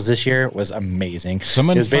socials this year was amazing. It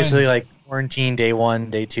was basically like quarantine day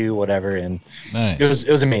 1, day 2, whatever, and it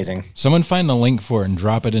was amazing. Someone find the link for it and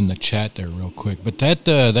drop it in the chat there real quick. But that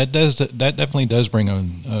definitely does bring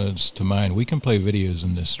us to mind. We can play videos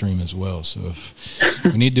in this stream as well. So if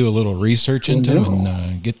we need to do a little research into them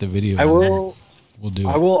and get the video, we'll do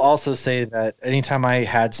it. I will also say that anytime I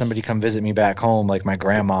had somebody come visit me back home, like my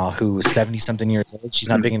grandma, who's 70-something years old, she's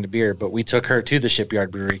not big into beer, but we took her to the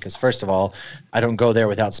Shipyard Brewery because, first of all, I don't go there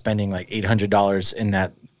without spending like $800 in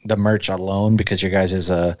the merch alone, because your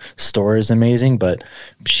guys' store is amazing. But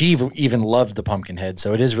she even loved the Pumpkinhead,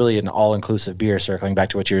 so it is really an all-inclusive beer, circling back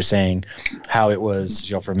to what you were saying, how it was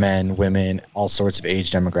for men, women, all sorts of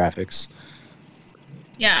age demographics.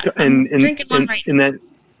 Yeah, and drinking one right now.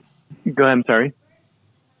 Go ahead, I'm sorry.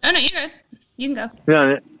 Oh, no, you're good. You can go.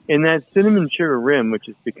 No, and that cinnamon sugar rim, which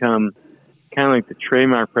has become kind of like the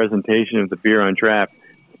trademark presentation of the beer on draft,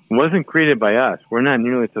 wasn't created by us. We're not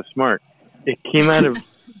nearly so smart. It came out of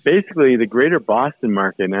basically the greater Boston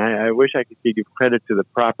market, and I wish I could give credit to the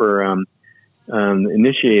proper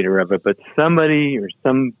initiator of it, but somebody or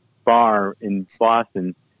some bar in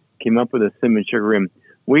Boston came up with a cinnamon sugar rim.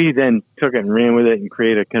 We then took it and ran with it and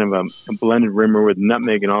created a kind of a blended rimmer with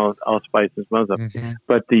nutmeg and all spices and stuff.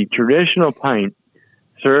 But the traditional pint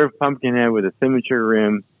served Pumpkinhead with a cinnamon sugar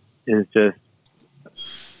rim is just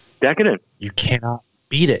decadent. You cannot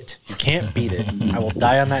beat it. You can't beat it. I will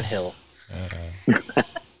die on that hill.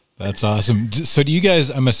 That's awesome. So do you guys,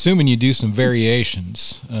 I'm assuming you do some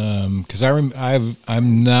variations, because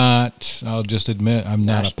I'm not, I'll just admit, I'm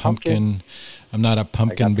not a pumpkin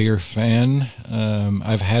beer fan.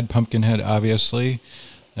 I've had Pumpkinhead, obviously.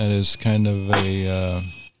 That is kind of a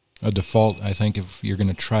default. I think if you're going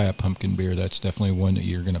to try a pumpkin beer, that's definitely one that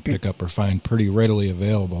you're going to pick up or find pretty readily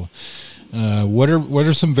available. What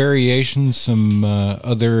are some variations?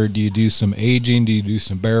 Do you do some aging? Do you do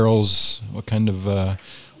some barrels? What kind of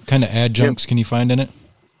adjuncts can you find in it?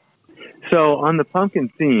 So on the pumpkin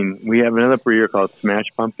theme, we have another beer called Smash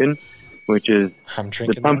Pumpkin, which is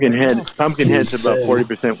the Pumpkinhead. Pumpkinhead's about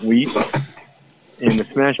 40% wheat, and the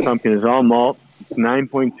Smash Pumpkin is all malt. It's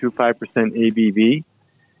 9.25% ABV.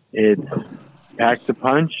 It's packed a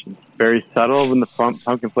punch. It's very subtle in the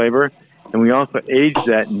pumpkin flavor, and we also age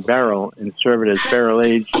that in barrel and serve it as barrel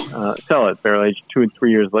aged. Sell it barrel aged 2 and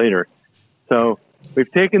 3 years later. So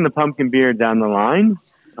we've taken the pumpkin beer down the line,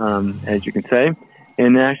 as you can say,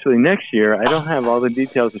 and actually next year, I don't have all the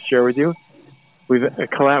details to share with you. We're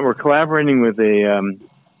collaborating with a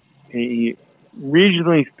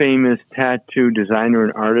regionally famous tattoo designer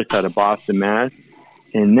and artist out of Boston, Mass.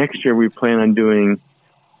 And next year we plan on doing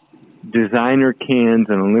designer cans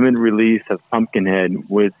and a limited release of Pumpkinhead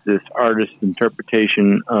with this artist's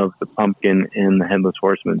interpretation of the pumpkin and the Headless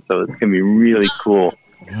Horseman. So it's going to be really cool.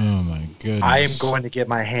 Oh my goodness! I am going to get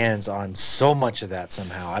my hands on so much of that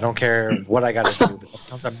somehow. I don't care what I got to do. That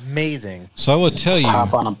sounds amazing. So I will tell you,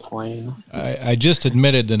 hop on a plane. I just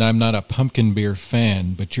admitted that I'm not a pumpkin beer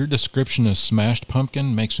fan, but your description of smashed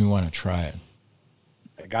pumpkin makes me want to try it.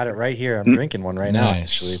 I got it right here. I'm drinking one right now.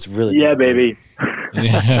 Actually, it's really good. Baby.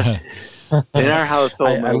 Yeah. In our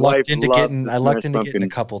household, I lucked into getting a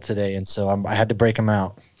couple today, and so I had to break them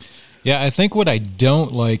out. Yeah, I think what I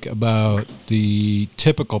don't like about the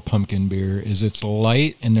typical pumpkin beer is it's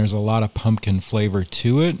light and there's a lot of pumpkin flavor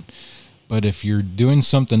to it, But if you're doing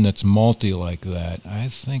something that's malty like that, I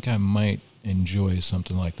think I might enjoy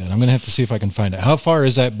something like that. I'm going to have to see if I can find it. How far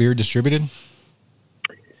is that beer distributed?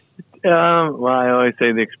 Well, I always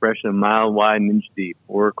say the expression a mile wide and inch deep.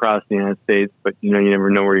 We're across the United States, but you never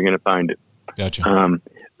know where you're going to find it. Gotcha.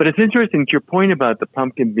 But it's interesting to your point about the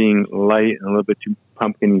pumpkin being light and a little bit too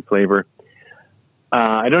pumpkin-y flavor.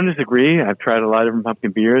 I don't disagree. I've tried a lot of different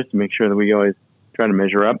pumpkin beers to make sure that we always try to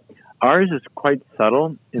measure up. Ours is quite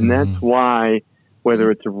subtle, and that's why whether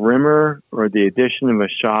it's a rimmer or the addition of a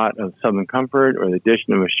shot of Southern Comfort or the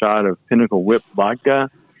addition of a shot of Pinnacle Whip vodka,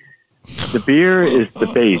 the beer is the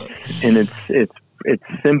base, and it's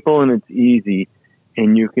simple and it's easy,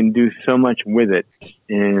 and you can do so much with it,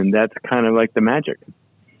 and that's kind of like the magic.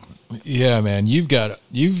 Yeah, man,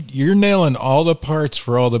 you're nailing all the parts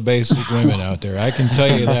for all the basic women out there. I can tell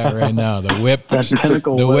you that right now. The whipped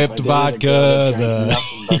vodka,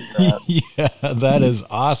 yeah, that is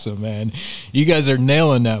awesome, man. You guys are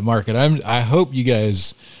nailing that market. I hope you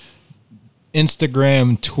guys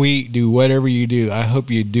Instagram, tweet, do whatever you do. I hope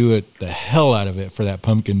you do it the hell out of it for that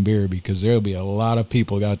pumpkin beer, because there'll be a lot of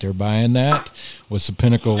people out there buying that with some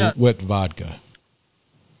Pinnacle whipped vodka.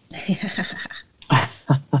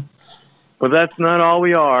 Well, that's not all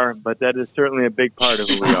we are, but that is certainly a big part of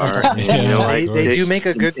who we are. And, they do make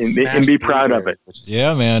a good and be proud of it.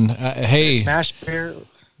 Yeah, man. Hey, smash beer.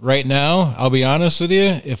 Right now, I'll be honest with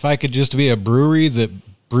you. If I could just be a brewery that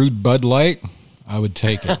brewed Bud Light, I would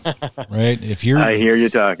take it. Right? I hear you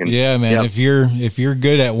talking. Yeah, man. Yep. If you're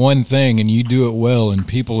good at one thing and you do it well, and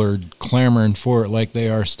people are clamoring for it like they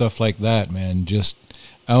are, stuff like that, man, just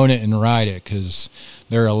own it and ride it, because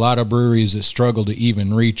there are a lot of breweries that struggle to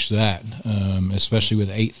even reach that, especially with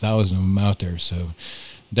 8,000 of them out there. So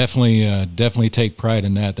definitely take pride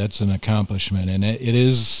in that. That's an accomplishment, and it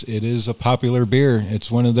is a popular beer. It's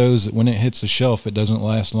one of those that when it hits the shelf, it doesn't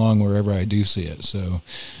last long wherever I do see it. So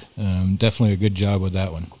definitely a good job with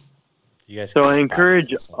that one. So I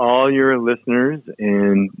encourage all your listeners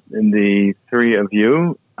and the three of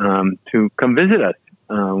you to come visit us.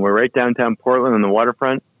 We're right downtown Portland on the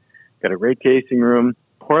waterfront. Got a great tasting room.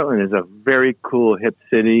 Portland is a very cool, hip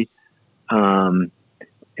city. And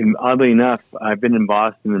oddly enough, I've been in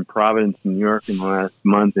Boston and Providence, New York in the last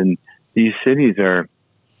month, and these cities they're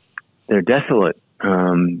desolate.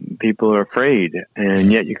 People are afraid,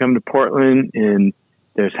 and yet you come to Portland and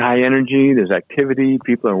there's high energy, there's activity.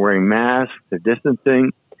 People are wearing masks, they're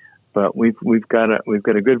distancing, but we've got a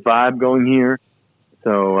good vibe going here.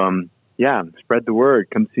 So spread the word.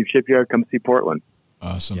 Come see Shipyard. Come see Portland.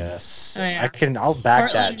 Awesome. Yes, I'll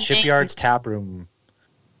back Portland, that. Shipyard's tap room.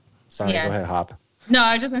 Sorry, go ahead, Hop. No,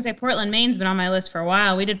 I was just going to say Portland, Maine's been on my list for a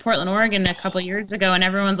while. We did Portland, Oregon a couple of years ago, and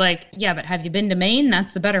everyone's like, yeah, but have you been to Maine?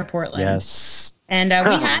 That's the better Portland. Yes. And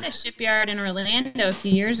we had a Shipyard in Orlando a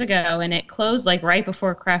few years ago, and it closed like right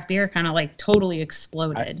before craft beer kind of like totally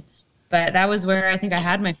exploded. But that was where I think I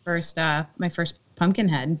had my first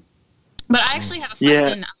Pumpkinhead. But I actually have a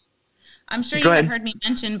question. Yeah. I'm sure you have heard me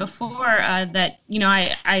mention before that,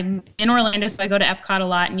 I'm in Orlando, so I go to Epcot a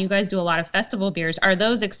lot, and you guys do a lot of festival beers. Are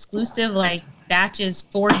those exclusive, like, batches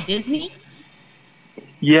for Disney?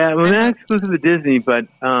 Yeah, well, not exclusive to Disney, but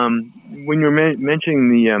when you were mentioning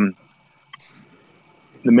the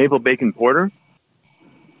Maple Bacon Porter,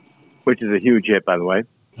 which is a huge hit, by the way.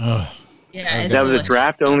 Yeah, that was a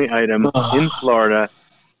draft-only item in Florida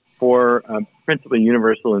for principally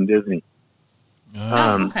Universal and Disney.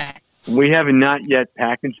 Okay. We have not yet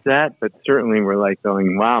packaged that, but certainly we're like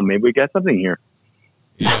going, wow, maybe we got something here.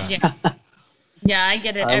 Yeah. Yeah, I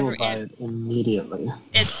get it. I will buy it immediately.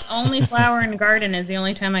 It's only Flower and Garden is the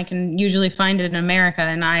only time I can usually find it in America,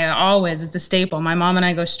 and it's a staple. My mom and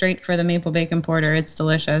I go straight for the Maple Bacon Porter. It's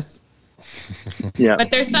delicious. Yeah. But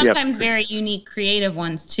there's sometimes very unique, creative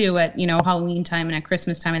ones too at Halloween time and at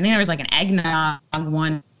Christmas time. I think there was like an eggnog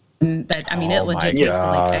one. That it legit tasted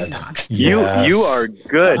like eggnog. Yes. You are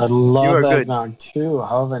good. I love eggnog too.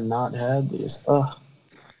 How have I not had these? I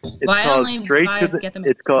only get them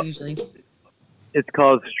usually. It's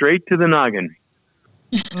called Straight to the Noggin.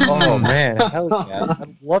 Oh man, hell yeah! I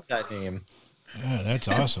love that name. Yeah, that's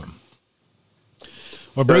awesome.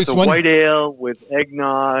 Well, Bruce, it's a white ale with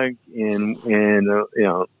eggnog and a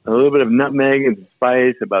little bit of nutmeg and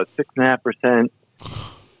spice, about 6.5%.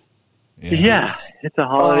 Yeah, it's a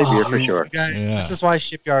holiday beer for sure. This is why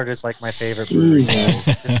Shipyard is like my favorite brewery.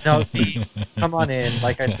 Come on in.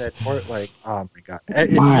 Like I said, oh my god!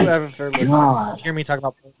 If you ever listen, hear me talk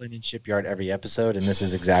about Portland and Shipyard every episode, and this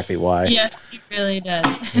is exactly why. Yes, he really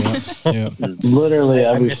does. Yeah. Literally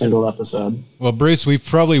every single episode. Well, Bruce, we've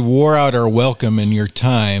probably wore out our welcome in your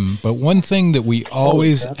time, but one thing that we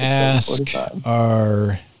always ask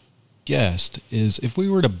our guest is, if we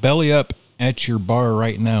were to belly up at your bar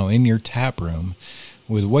right now in your tap room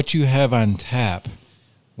with what you have on tap,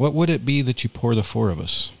 what would it be that you pour the four of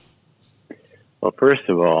us? Well, first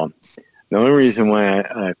of all, the only reason why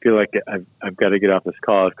I feel like I've got to get off this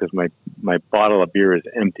call is because my bottle of beer is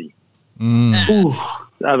empty.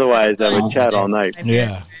 Otherwise, I would chat all night.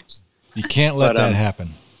 Yeah, you can't let that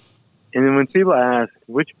happen. And then when people ask,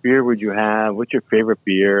 which beer would you have? What's your favorite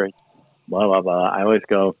beer? Blah, blah, blah. I always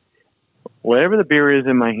go, whatever the beer is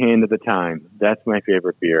in my hand at the time, that's my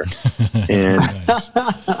favorite beer. And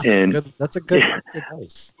that's a good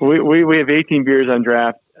advice. We have 18 beers on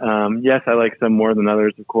draft. Yes, I like some more than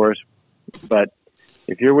others, of course. But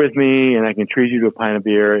if you're with me and I can treat you to a pint of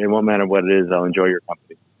beer, it won't matter what it is. I'll enjoy your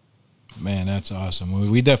company. Man, that's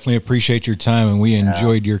awesome. We definitely appreciate your time, and we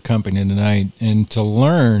enjoyed your company tonight. And to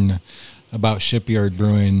learn about Shipyard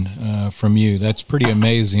Brewing from you, that's pretty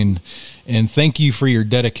amazing. And thank you for your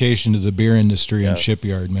dedication to the beer industry and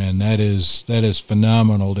Shipyard, man. That is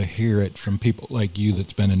phenomenal to hear it from people like you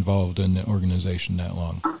that's been involved in the organization that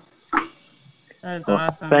long. That is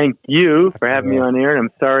awesome. Thank you for having me on air, and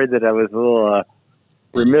I'm sorry that I was a little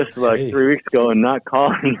remiss like 3 weeks ago and not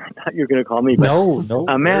calling. I thought you were going to call me. But, no.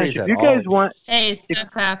 Man, if you guys want,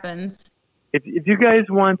 stuff happens. If you guys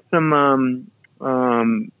want some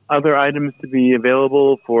other items to be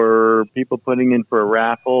available for people putting in for a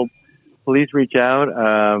raffle, please reach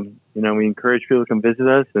out. We encourage people to come visit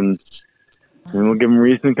us, and we'll give them a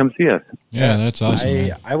reason to come see us. Yeah, that's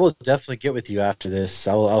awesome. I will definitely get with you after this.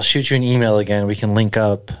 I'll shoot you an email again. We can link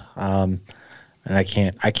up. And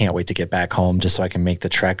I can't wait to get back home just so I can make the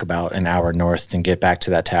trek about an hour north and get back to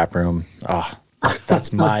that tap room. Oh,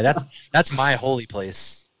 that's my holy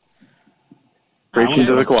place. Preaching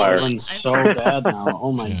to the choir. So bad now.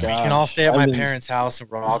 Oh my god. We can all stay at my parents' house, and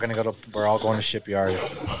we're all going to Shipyard.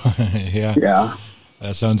 Yeah.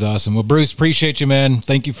 That sounds awesome. Well, Bruce, appreciate you, man.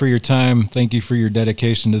 Thank you for your time. Thank you for your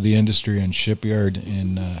dedication to the industry and Shipyard,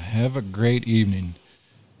 and have a great evening.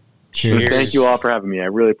 Cheers. Thank you all for having me. I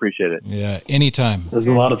really appreciate it. Yeah, anytime. It was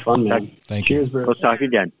a lot of fun, man. Thank you. Cheers, Bruce. Let's talk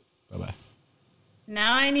again. Bye-bye.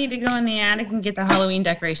 Now I need to go in the attic and get the Halloween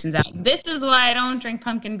decorations out. This is why I don't drink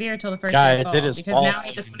pumpkin beer till the first Guys, of fall. it is fall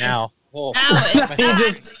season now.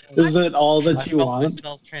 Is it all that you want?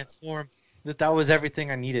 Myself transform. That was everything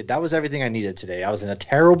I needed. That was everything I needed today. I was in a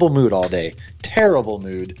terrible mood all day. Terrible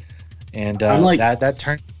mood. And that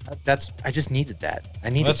turned. I just needed that.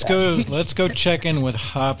 Let's go check in with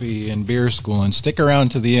Hoppy in beer school, and stick around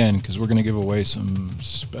to the end because we're going to give away some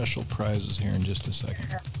special prizes here in just a second.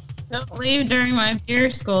 Don't leave during my beer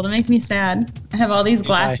school to make me sad. I have all these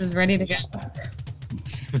glasses ready to go.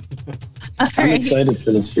 I'm excited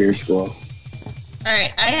for this beer school. All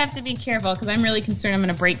right, I have to be careful because I'm really concerned I'm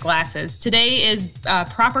going to break glasses. Today is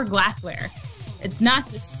Proper Glassware. It's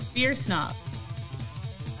not just beer snob.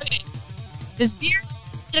 Okay. Does beer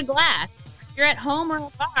in a glass? If you're at home or a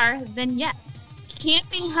bar, then yes.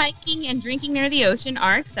 Camping, hiking, and drinking near the ocean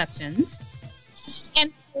are exceptions.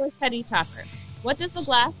 And for heady topper. What does the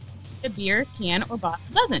glass, a beer, can, or bottle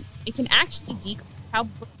doesn't? It can actually decrease how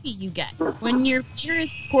burpy you get. When your beer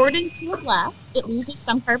is poured into a glass, it loses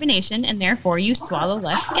some carbonation, and therefore you swallow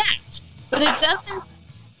less gas. But it doesn't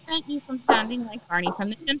prevent you from sounding like Barney from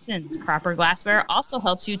The Simpsons. Proper Glassware also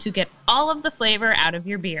helps you to get all of the flavor out of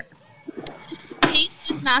your beer. Taste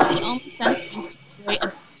is not the only sense used to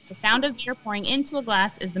enjoy the sound of beer pouring into a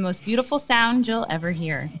glass is the most beautiful sound you'll ever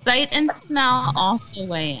hear. Sight and smell also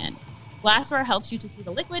weigh in. Glassware helps you to see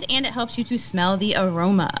the liquid, and it helps you to smell the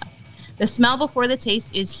aroma. The smell before the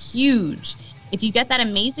taste is huge. If you get that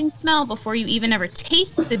amazing smell before you even ever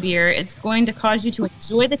taste the beer, it's going to cause you to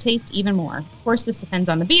enjoy the taste even more. Of course, this depends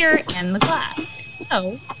on the beer and the glass.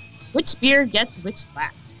 So, which beer gets which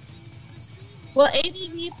glass? Well,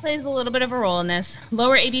 ABV plays a little bit of a role in this.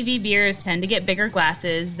 Lower ABV beers tend to get bigger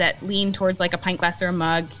glasses that lean towards like a pint glass or a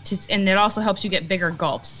mug, and it also helps you get bigger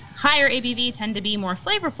gulps. Higher ABV tend to be more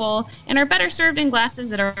flavorful and are better served in glasses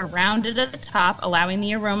that are rounded at the top, allowing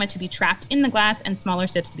the aroma to be trapped in the glass and smaller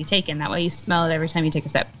sips to be taken. That way you smell it every time you take a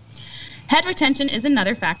sip. Head retention is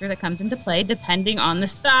another factor that comes into play depending on the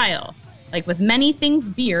style. Like with many things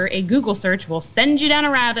beer, a Google search will send you down a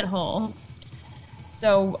rabbit hole.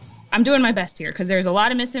 So I'm doing my best here because there's a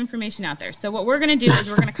lot of misinformation out there. So what we're going to do is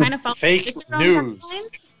we're going to kind of follow fake news.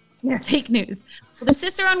 Guidelines. Yeah, fake news. Well, the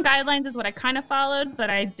Cicerone guidelines is what I kind of followed, but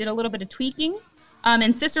I did a little bit of tweaking.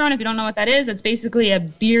 And Cicerone, if you don't know what that is, it's basically a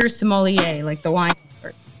beer sommelier, like the wine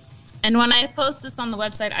expert. And when I post this on the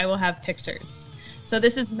website, I will have pictures. So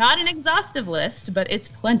this is not an exhaustive list, but it's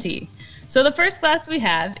plenty. So the first glass we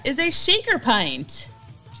have is a shaker pint.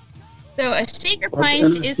 So a shaker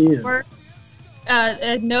pint is for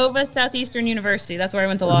At Nova Southeastern University. That's where I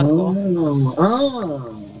went to law school.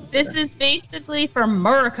 Oh. This is basically for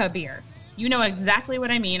Murica beer. You know exactly what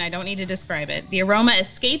I mean. I don't need to describe it. The aroma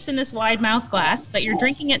escapes in this wide mouth glass, but you're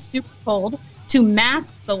drinking it super cold to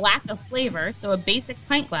mask the lack of flavor, so a basic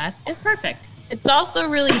pint glass is perfect. It's also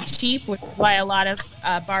really cheap, which is why a lot of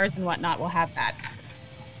bars and whatnot will have that.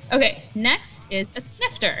 Okay, next is a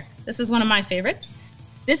snifter. This is one of my favorites.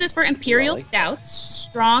 This is for imperial stouts,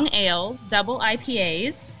 strong ale, double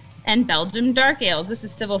IPAs, and Belgium dark ales. This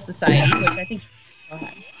is Civil Society, which I think...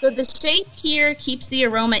 So the shape here keeps the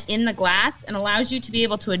aroma in the glass and allows you to be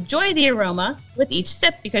able to enjoy the aroma with each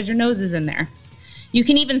sip because your nose is in there. You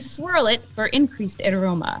can even swirl it for increased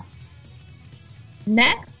aroma.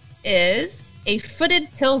 Next is a footed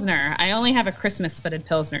Pilsner. I only have a Christmas footed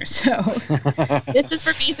Pilsner, so this is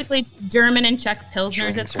for basically German and Czech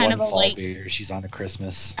Pilsners. It's kind of a light beer. She's on a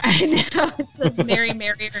Christmas. I know. It says Merry,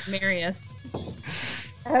 Merrier, Merriest.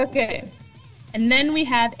 Okay. And then we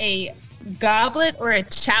have a goblet or a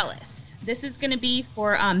chalice. This is going to be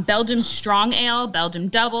for Belgium strong ale, Belgium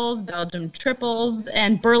doubles, Belgium triples,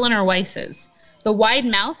 and Berliner Weisses. The wide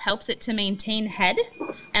mouth helps it to maintain head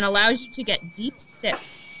and allows you to get deep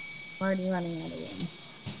sips. Already running out of room.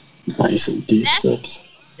 Nice and deep sips.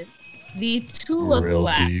 The tulip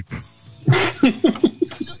glass. Deep.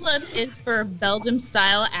 Tulip is for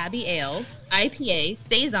Belgium-style Abbey ales, IPA,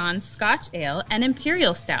 Saison, Scotch ale, and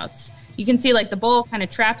imperial stouts. You can see like the bowl kind of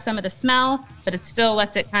traps some of the smell, but it still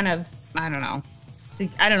lets it kind of, I don't know.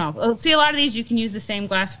 See, a lot of these you can use the same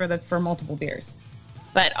glass for multiple beers.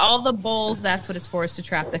 But all the bowls, that's what it's for, is to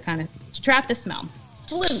trap the smell.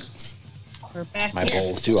 Flute. We're back My here.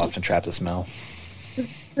 bowls too often trap the smell.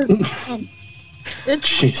 This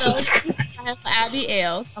is Abbey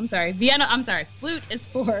ales. Flute is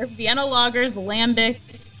for Vienna lagers,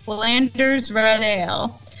 lambics, Flanders red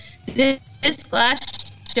ale. This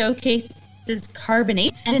glass showcases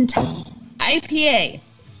carbonate and IPA.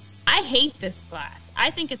 I hate this glass. I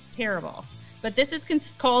think it's terrible. But this is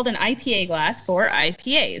called an IPA glass for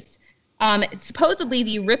IPAs. Supposedly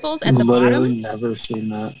the ripples at the bottom. Literally never seen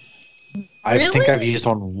that. I think I've used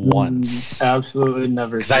one once. Absolutely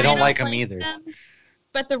never. Because I don't like them either.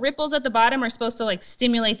 But the ripples at the bottom are supposed to like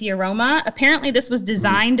stimulate the aroma. Apparently this was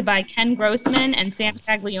designed by Ken Grossman and Sam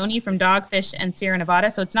Taglioni from Dogfish and Sierra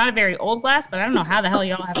Nevada. So it's not a very old glass, but I don't know how the hell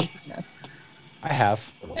y'all haven't seen this. I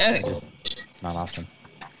have. Okay. Just not often.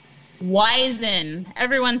 Weizen.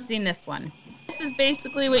 Everyone's seen this one. This is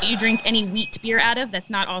basically what you drink any wheat beer out of that's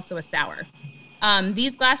not also a sour.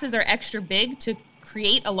 These glasses are extra big to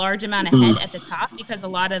create a large amount of head at the top because a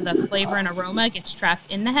lot of the flavor and aroma gets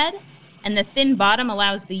trapped in the head, and the thin bottom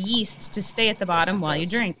allows the yeast to stay at the bottom while you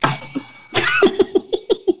drink.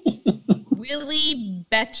 Willy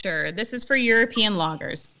Betcher. This is for European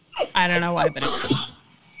lagers. I don't know why, but it's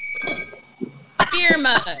beer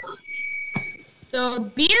mug. So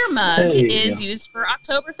beer mug is used for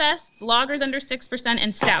Oktoberfests, lagers under 6%,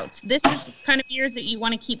 and stouts. This is kind of beers that you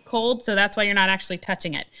want to keep cold, so that's why you're not actually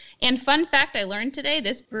touching it. And fun fact I learned today,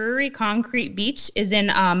 this brewery, Concrete Beach, is in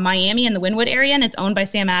Miami in the Wynwood area, and it's owned by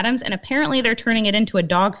Sam Adams, and apparently they're turning it into a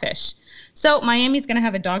Dogfish. So Miami's going to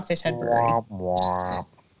have a Dogfish Head brewery.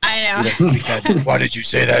 I know. Why did you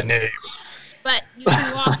say that name? But you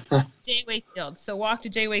can walk to J. Wakefield. So walk to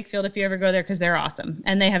J. Wakefield if you ever go there because they're awesome.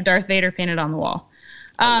 And they have Darth Vader painted on the wall.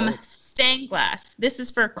 Stained glass. This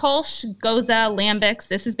is for Kolsch, Goza, Lambics.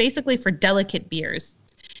 This is basically for delicate beers.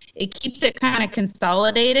 It keeps it kind of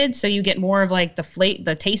consolidated so you get more of like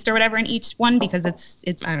the taste or whatever in each one because it's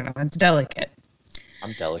I don't know, it's delicate.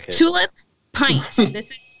 I'm delicate. Tulip pint.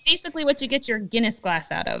 This is basically what you get your Guinness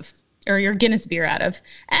glass out of, or your Guinness beer out of.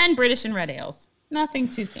 And British and red ales. Nothing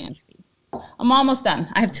too fancy. I'm almost done.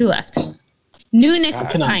 I have 2 left. Munich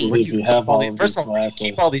pint. You have all of First of all,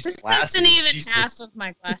 keep all these This glasses. isn't even Jesus. half of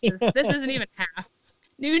my glasses. This isn't even half.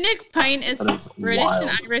 Munich pint is British and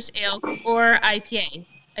Irish ales or IPA.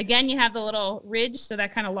 Again, you have the little ridge, so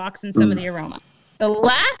that kind of locks in some of the aroma. The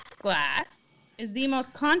last glass is the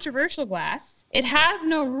most controversial glass. It has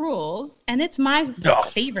no rules, and it's my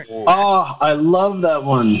favorite. Oh, I love that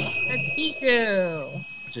one. The Tiku.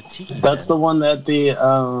 That's the one that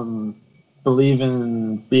the Believe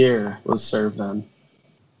in Beer was served in.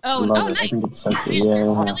 Nice. I think it's sexy.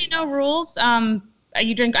 There's really no rules. I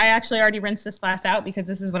actually already rinsed this glass out because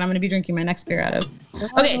this is what I'm going to be drinking my next beer out of.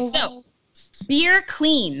 Okay, so beer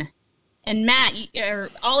clean. And Matt,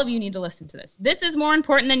 all of you need to listen to this. This is more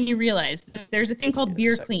important than you realize. There's a thing called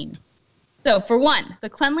beer clean. So for one, the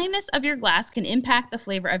cleanliness of your glass can impact the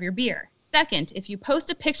flavor of your beer. Second, if you post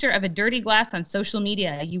a picture of a dirty glass on social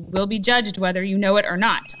media, you will be judged whether you know it or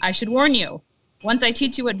not. I should warn you, Once I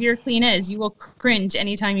teach you what beer clean is, you will cringe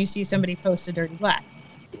anytime you see somebody post a dirty glass.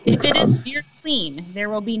 If it is beer clean, there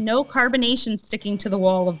will be no carbonation sticking to the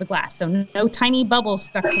wall of the glass, so no tiny bubbles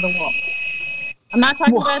stuck to the wall. I'm not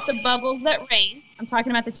talking about the bubbles that raise. I'm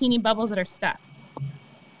talking about the teeny bubbles that are stuck.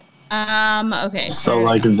 Okay. So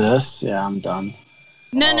like this? Yeah, I'm done.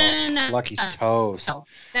 No. Lucky's toast. No,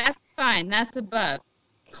 that's fine. That's above.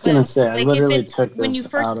 I was gonna say, I Like, literally took when you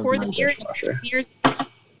this first out of pour my the beer, dishwasher. the beer's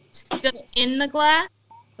still in the glass,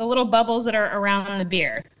 the little bubbles that are around the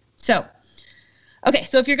beer. So, okay,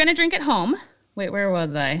 so if you're gonna drink at home, wait, where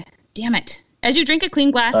was I? Damn it! As you drink a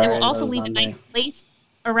clean glass, Sorry, it will that also was leave a on nice me. lace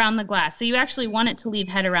around the glass. So you actually want it to leave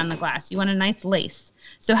head around the glass. You want a nice lace.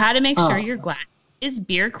 So how to make sure your glass is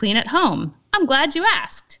beer clean at home? I'm glad you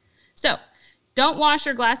asked. So, don't wash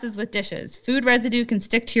your glasses with dishes. Food residue can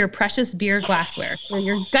stick to your precious beer glassware, so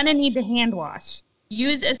you're gonna need to hand wash.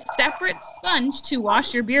 Use a separate sponge to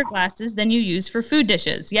wash your beer glasses than you use for food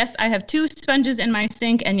dishes. Yes, I have 2 sponges in my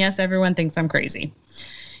sink, and yes, everyone thinks I'm crazy.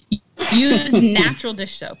 Use natural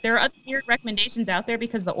dish soap. There are other beer recommendations out there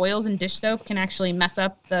because the oils in dish soap can actually mess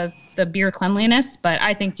up the beer cleanliness, but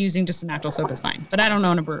I think using just a natural soap is fine. But I don't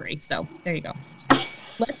own a brewery, so there you go.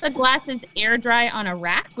 Let the glasses air dry on a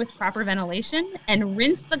rack with proper ventilation and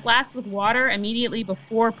rinse the glass with water immediately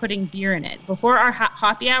before putting beer in it. Before our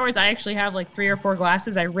hoppy hours, I actually have like 3 or 4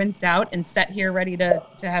 glasses I rinsed out and set here ready to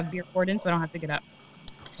have beer poured in so I don't have to get up.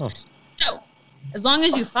 Oh. So, as long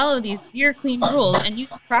as you follow these beer clean rules and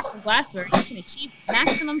use proper glassware, you can achieve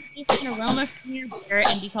maximum flavor and aroma from your beer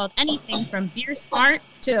and be called anything from beer smart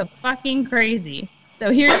to fucking crazy.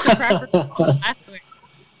 So here's the proper glassware.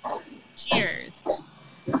 Cheers.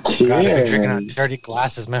 Cheers. God, I've been drinking out of dirty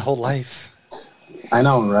glasses my whole life. I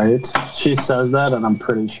know, right? She says that, and I'm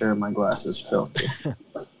pretty sure my glass is filthy.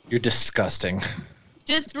 You're disgusting.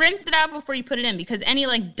 Just rinse it out before you put it in, because any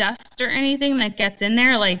like dust or anything that gets in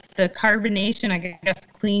there, like the carbonation, I guess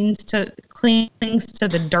clings to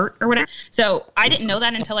the dirt or whatever. So I didn't know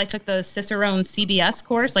that until I took the Cicerone CBS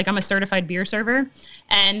course. Like, I'm a certified beer server,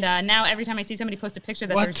 and now every time I see somebody post a picture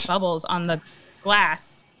that there's bubbles on the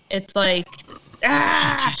glass, it's like,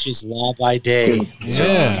 She teaches law by day,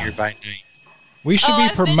 beer by night. We should be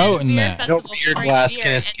promoting that. No beer glass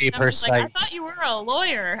can escape her sight. Like, I thought you were a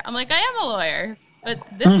lawyer. I'm like, I am a lawyer, but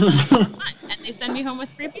this is fun. And they send me home with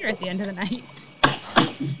free beer at the end of the night.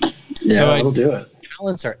 Yeah, So that'll do it.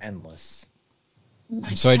 Talents are endless.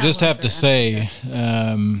 So I just have to say,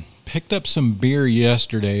 picked up some beer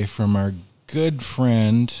yesterday from our good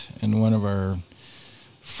friend and one of our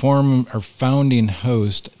founding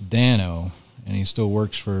host, Dano, and he still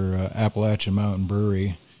works for Appalachian Mountain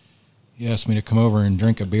Brewery. He asked me to come over and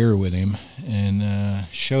drink a beer with him, and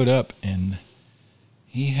showed up, and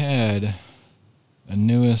he had a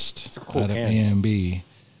newest out of AMB,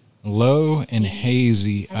 Low and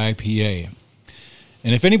Hazy IPA.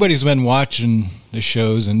 And if anybody's been watching the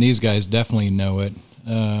shows, and these guys definitely know it,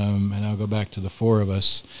 and I'll go back to the 4 of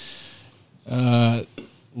us,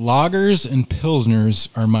 lagers and pilsners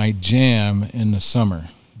are my jam in the summer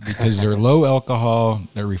because they're low alcohol,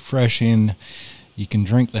 they're refreshing, you can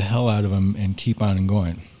drink the hell out of them and keep on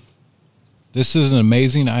going. This is an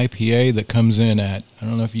amazing IPA that comes in at, I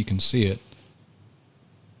don't know if you can see it,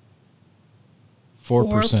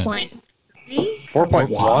 4%.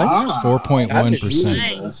 4.1?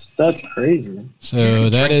 4.1%. That's crazy. So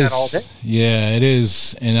that drink that all is, day? yeah, it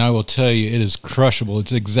is. And I will tell you, it is crushable.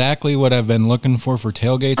 It's exactly what I've been looking for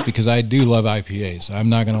tailgates, because I do love IPAs. I'm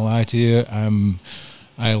not going to lie to you.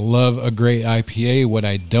 I love a great IPA. What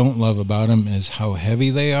I don't love about them is how heavy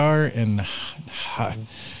they are, and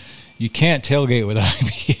you can't tailgate with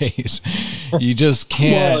IPAs. You just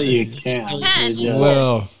can't. Well, you can. You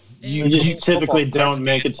You just typically don't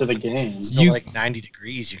make it to the game. Still like 90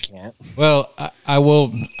 degrees, you can't. Well, I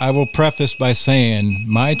will preface by saying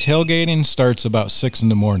my tailgating starts about 6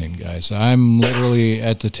 a.m, guys. I'm literally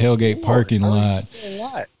at the tailgate parking lot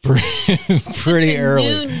pretty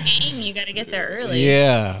early. Noon game, you got to get there early.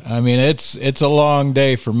 Yeah, I mean it's a long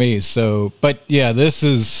day for me. So, but yeah, this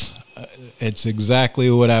is it's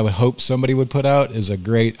exactly what I would hope somebody would put out, is a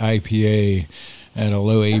great IPA at a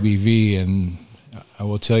low ABV. And I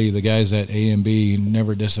will tell you, the guys at A&B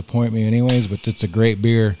never disappoint me anyways, but it's a great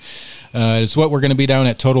beer. It's what we're going to be down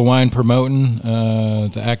at Total Wine promoting,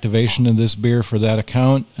 the activation of this beer for that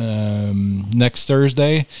account next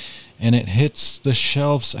Thursday. And it hits the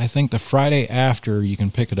shelves, I think, the Friday after. You can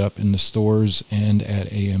pick it up in the stores and at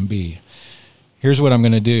A&B. Here's what I'm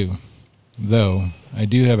going to do, though. I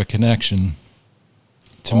do have a connection.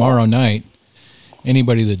 Tomorrow night,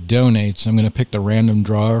 anybody that donates, I'm going to pick the random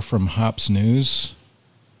drawer from Hops News.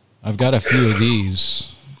 I've got a few of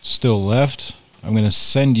these still left. I'm going to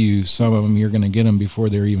send you some of them. You're going to get them before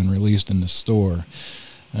they're even released in the store.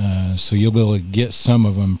 So you'll be able to get some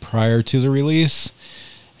of them prior to the release.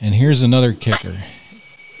 And here's another kicker.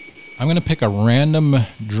 I'm going to pick a random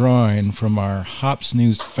drawing from our Hops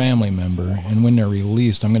News family member, and when they're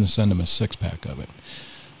released, I'm going to send them a 6-pack of it.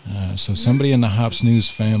 So somebody in the Hops News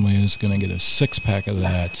family is going to get a 6-pack of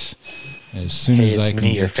that as soon as I can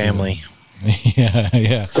get your family. Yeah.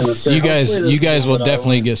 You guys will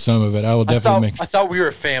definitely get some of it. I will definitely I thought we were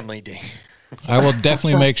a family, Dave. I will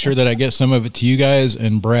definitely make sure that I get some of it to you guys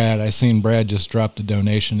and Brad. I seen Brad just dropped a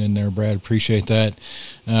donation in there. Brad, appreciate that.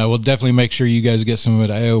 We'll definitely make sure you guys get some of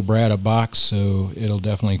it. I owe Brad a box, so it'll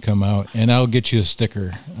definitely come out. And I'll get you a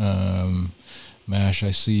sticker. Mash,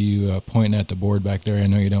 I see you pointing at the board back there. I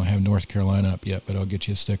know you don't have North Carolina up yet, but I'll get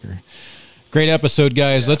you a sticker. Great episode,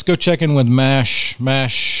 guys. Let's go check in with Mash.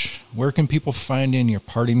 Mash, where can people find in your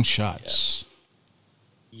parting shots?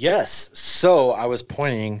 Yes. So I was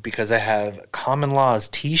pointing because I have Common Law's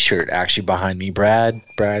T-shirt actually behind me. Brad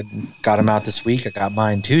got him out this week. I got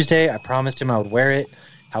mine Tuesday. I promised him I would wear it.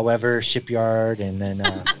 However, Shipyard and then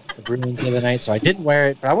the Brewing the other night, so I didn't wear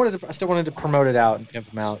it. But I still wanted to promote it out and pimp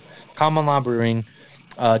them out. Common Law Brewing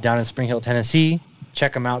down in Spring Hill, Tennessee.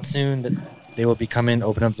 Check them out soon. They will be coming,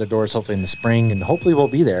 open up their doors hopefully in the spring, and hopefully we'll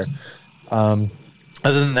be there.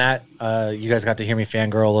 Other than that, you guys got to hear me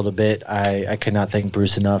fangirl a little bit. I could not thank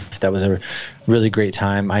Bruce enough. That was a really great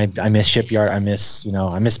time. I miss Shipyard. I miss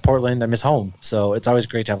Portland. I miss home. So it's always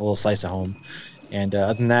great to have a little slice of home. And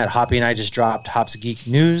other than that, Hoppy and I just dropped Hops Geek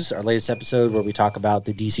News, our latest episode where we talk about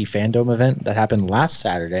the DC Fandom event that happened last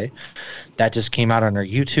Saturday. That just came out on our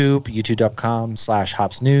YouTube,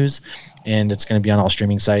 youtube.com/Hops News, and it's going to be on all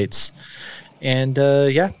streaming sites. And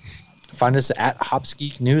find us at Hops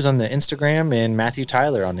Geek News on the Instagram and Matthew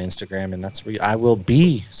Tyler on the Instagram, and that's where I will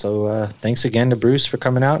be. So thanks again to Bruce for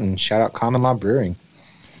coming out, and shout out Common Law Brewing.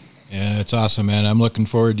 Yeah, it's awesome, man. I'm looking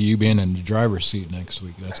forward to you being in the driver's seat next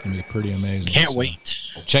week. That's going to be pretty amazing. Can't wait.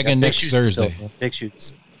 Check in next Thursday. Big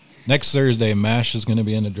shoots. Next Thursday, Mash is going to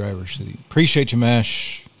be in the driver's seat. Appreciate you,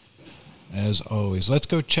 Mash, as always. Let's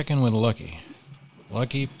go check in with Lucky.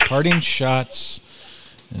 Lucky, parting shots,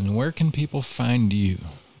 and where can people find you?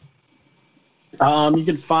 You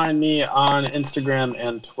can find me on Instagram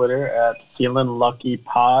and Twitter at Feelin' Lucky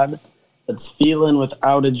Pod. It's Feelin'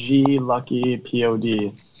 without a G, Lucky Pod.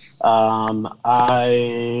 You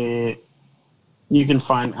can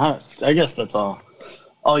find. I guess that's all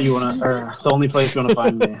you want to, or the only place you want to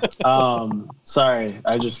find me. Sorry,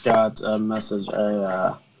 I just got a message.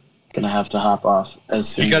 Gonna have to hop off as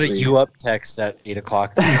soon. You got a "you up" text at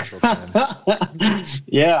 8:00 Central Time.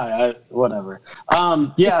 Yeah, whatever.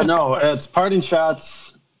 No, it's parting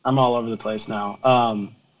shots. I'm all over the place now.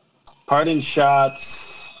 Parting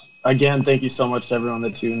shots. Again, thank you so much to everyone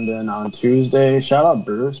that tuned in on Tuesday. Shout out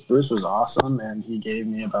Bruce. Bruce was awesome, and he gave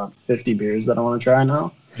me about 50 beers that I want to try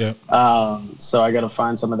now. Yep. So I got to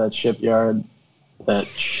find some of that shipyard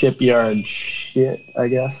shit, I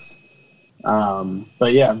guess.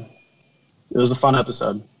 But yeah, it was a fun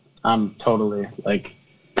episode. I'm totally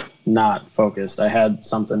not focused. I had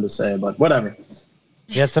something to say, but whatever.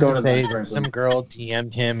 He had something to say. Some girl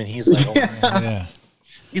DM'd him, and he's like, "Oh man." Yeah.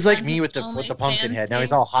 He's like me with the Pumpkinhead. Now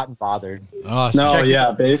he's all hot and bothered. Awesome. No,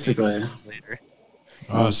 yeah, basically.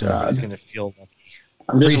 Awesome. He's gonna feel lucky.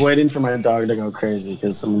 I'm just waiting for my dog to go crazy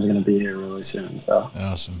because someone's gonna be here really soon. So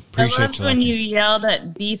awesome. Appreciate I loved you. When you yelled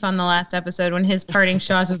at Beef on the last episode when his parting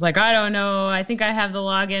shots was like, I don't know, I think I have the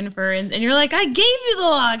login for, and you're like, I gave you the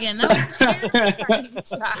login. That was terrible parting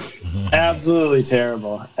shot. Absolutely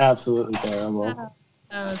terrible. Absolutely terrible.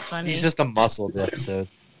 That was funny. He's just a muscle of the episode.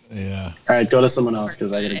 Yeah. All right, go to someone else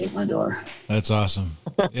because I got to get my door. That's awesome.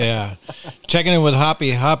 Yeah. Checking in with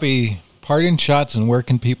Hoppy. Hoppy, parting shots, and where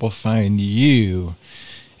can people find you?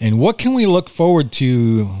 And what can we look forward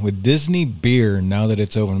to with Disney beer now that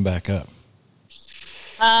it's opened back up?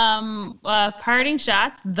 Parting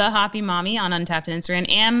shots, the Hoppy Mommy on Untapped and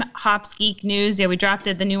Instagram, and Hops Geek News. Yeah, we dropped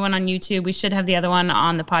the new one on YouTube. We should have the other one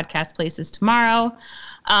on the podcast places tomorrow.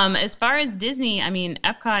 As far as Disney, I mean,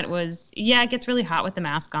 Epcot was, it gets really hot with the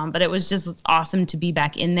mask on, but it was just awesome to be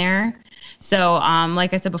back in there. So,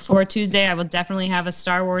 like I said before, Tuesday, I will definitely have a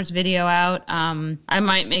Star Wars video out. I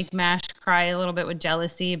might make Mash cry a little bit with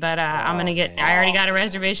jealousy, but I already got a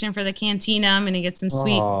reservation for the cantina. I'm going to get some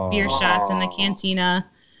sweet beer shots in the cantina.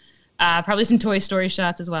 Probably some Toy Story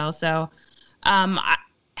shots as well. So,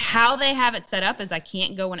 how they have it set up is I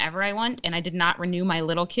can't go whenever I want, and I did not renew my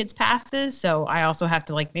little kids passes, so I also have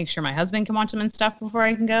to make sure my husband can watch them and stuff before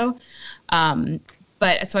I can go.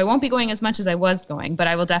 But so I won't be going as much as I was going, but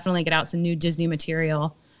I will definitely get out some new Disney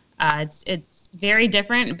material It's very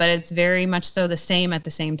different, but it's very much so the same at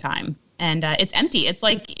the same time. And it's empty. It's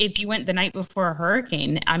like if you went the night before a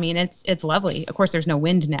hurricane. I mean, it's lovely. Of course, there's no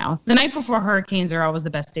wind now. The night before hurricanes are always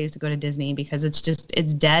the best days to go to Disney because it's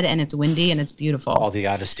dead and it's windy and it's beautiful. All the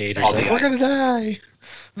out-of-staters like, we're going to die.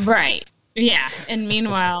 Right. Yeah. And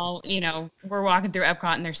meanwhile, we're walking through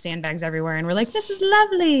Epcot and there's sandbags everywhere and we're like, this is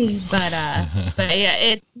lovely. But yeah,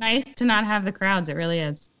 it's nice to not have the crowds. It really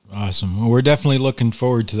is. Awesome. Well, we're definitely looking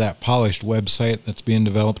forward to that polished website that's being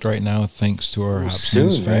developed right now, thanks to our Hops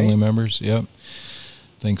News family members. Yep.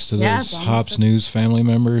 Thanks to those Hops News family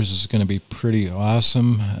members. It's going to be pretty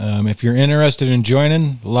awesome. If you're interested in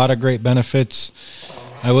joining, a lot of great benefits.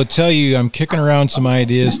 I will tell you, I'm kicking around some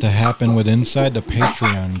ideas to happen with inside the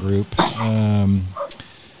Patreon group.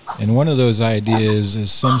 And one of those ideas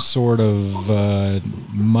is some sort of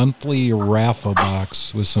monthly raffle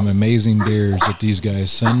box with some amazing beers that these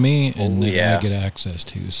guys send me and that I get access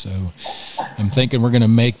to. So I'm thinking we're going to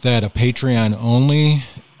make that a Patreon-only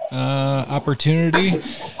opportunity.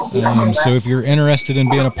 So if you're interested in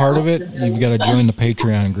being a part of it, you've got to join the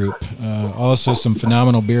Patreon group. Also, some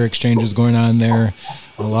phenomenal beer exchanges going on there.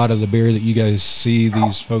 A lot of the beer that you guys see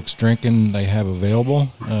these folks drinking, they have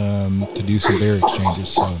available to do some beer exchanges.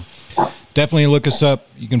 So definitely look us up.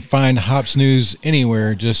 You can find Hops News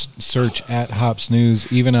anywhere. Just search at Hops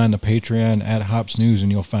News, even on the Patreon at Hops News,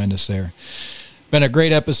 and you'll find us there. Been a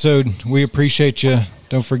great episode. We appreciate you.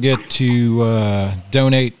 Don't forget to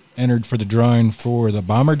donate. Entered for the drawing for the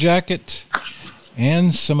bomber jacket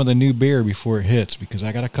and some of the new beer before it hits, because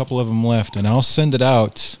I got a couple of them left, and I'll send it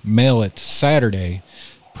out, mail it Saturday,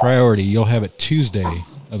 priority. You'll have it Tuesday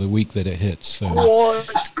of the week that it hits. So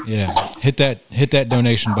yeah, hit that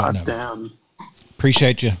donation button up. Damn.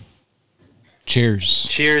 Appreciate you. Cheers.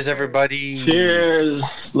 Cheers, everybody.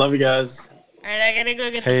 Cheers. Love you guys. All right, I gotta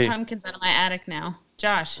go get the pumpkins out of my attic now.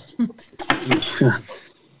 Josh.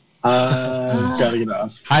 Gotta get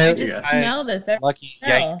off. I just smell this. Lucky.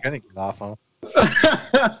 Yeah, you're gonna get off, huh?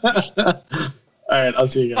 All right, I'll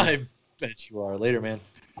see you guys. I bet you are. Later, man.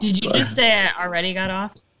 Did you just say I already got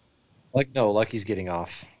off? No, Lucky's getting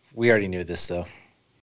off. We already knew this, though.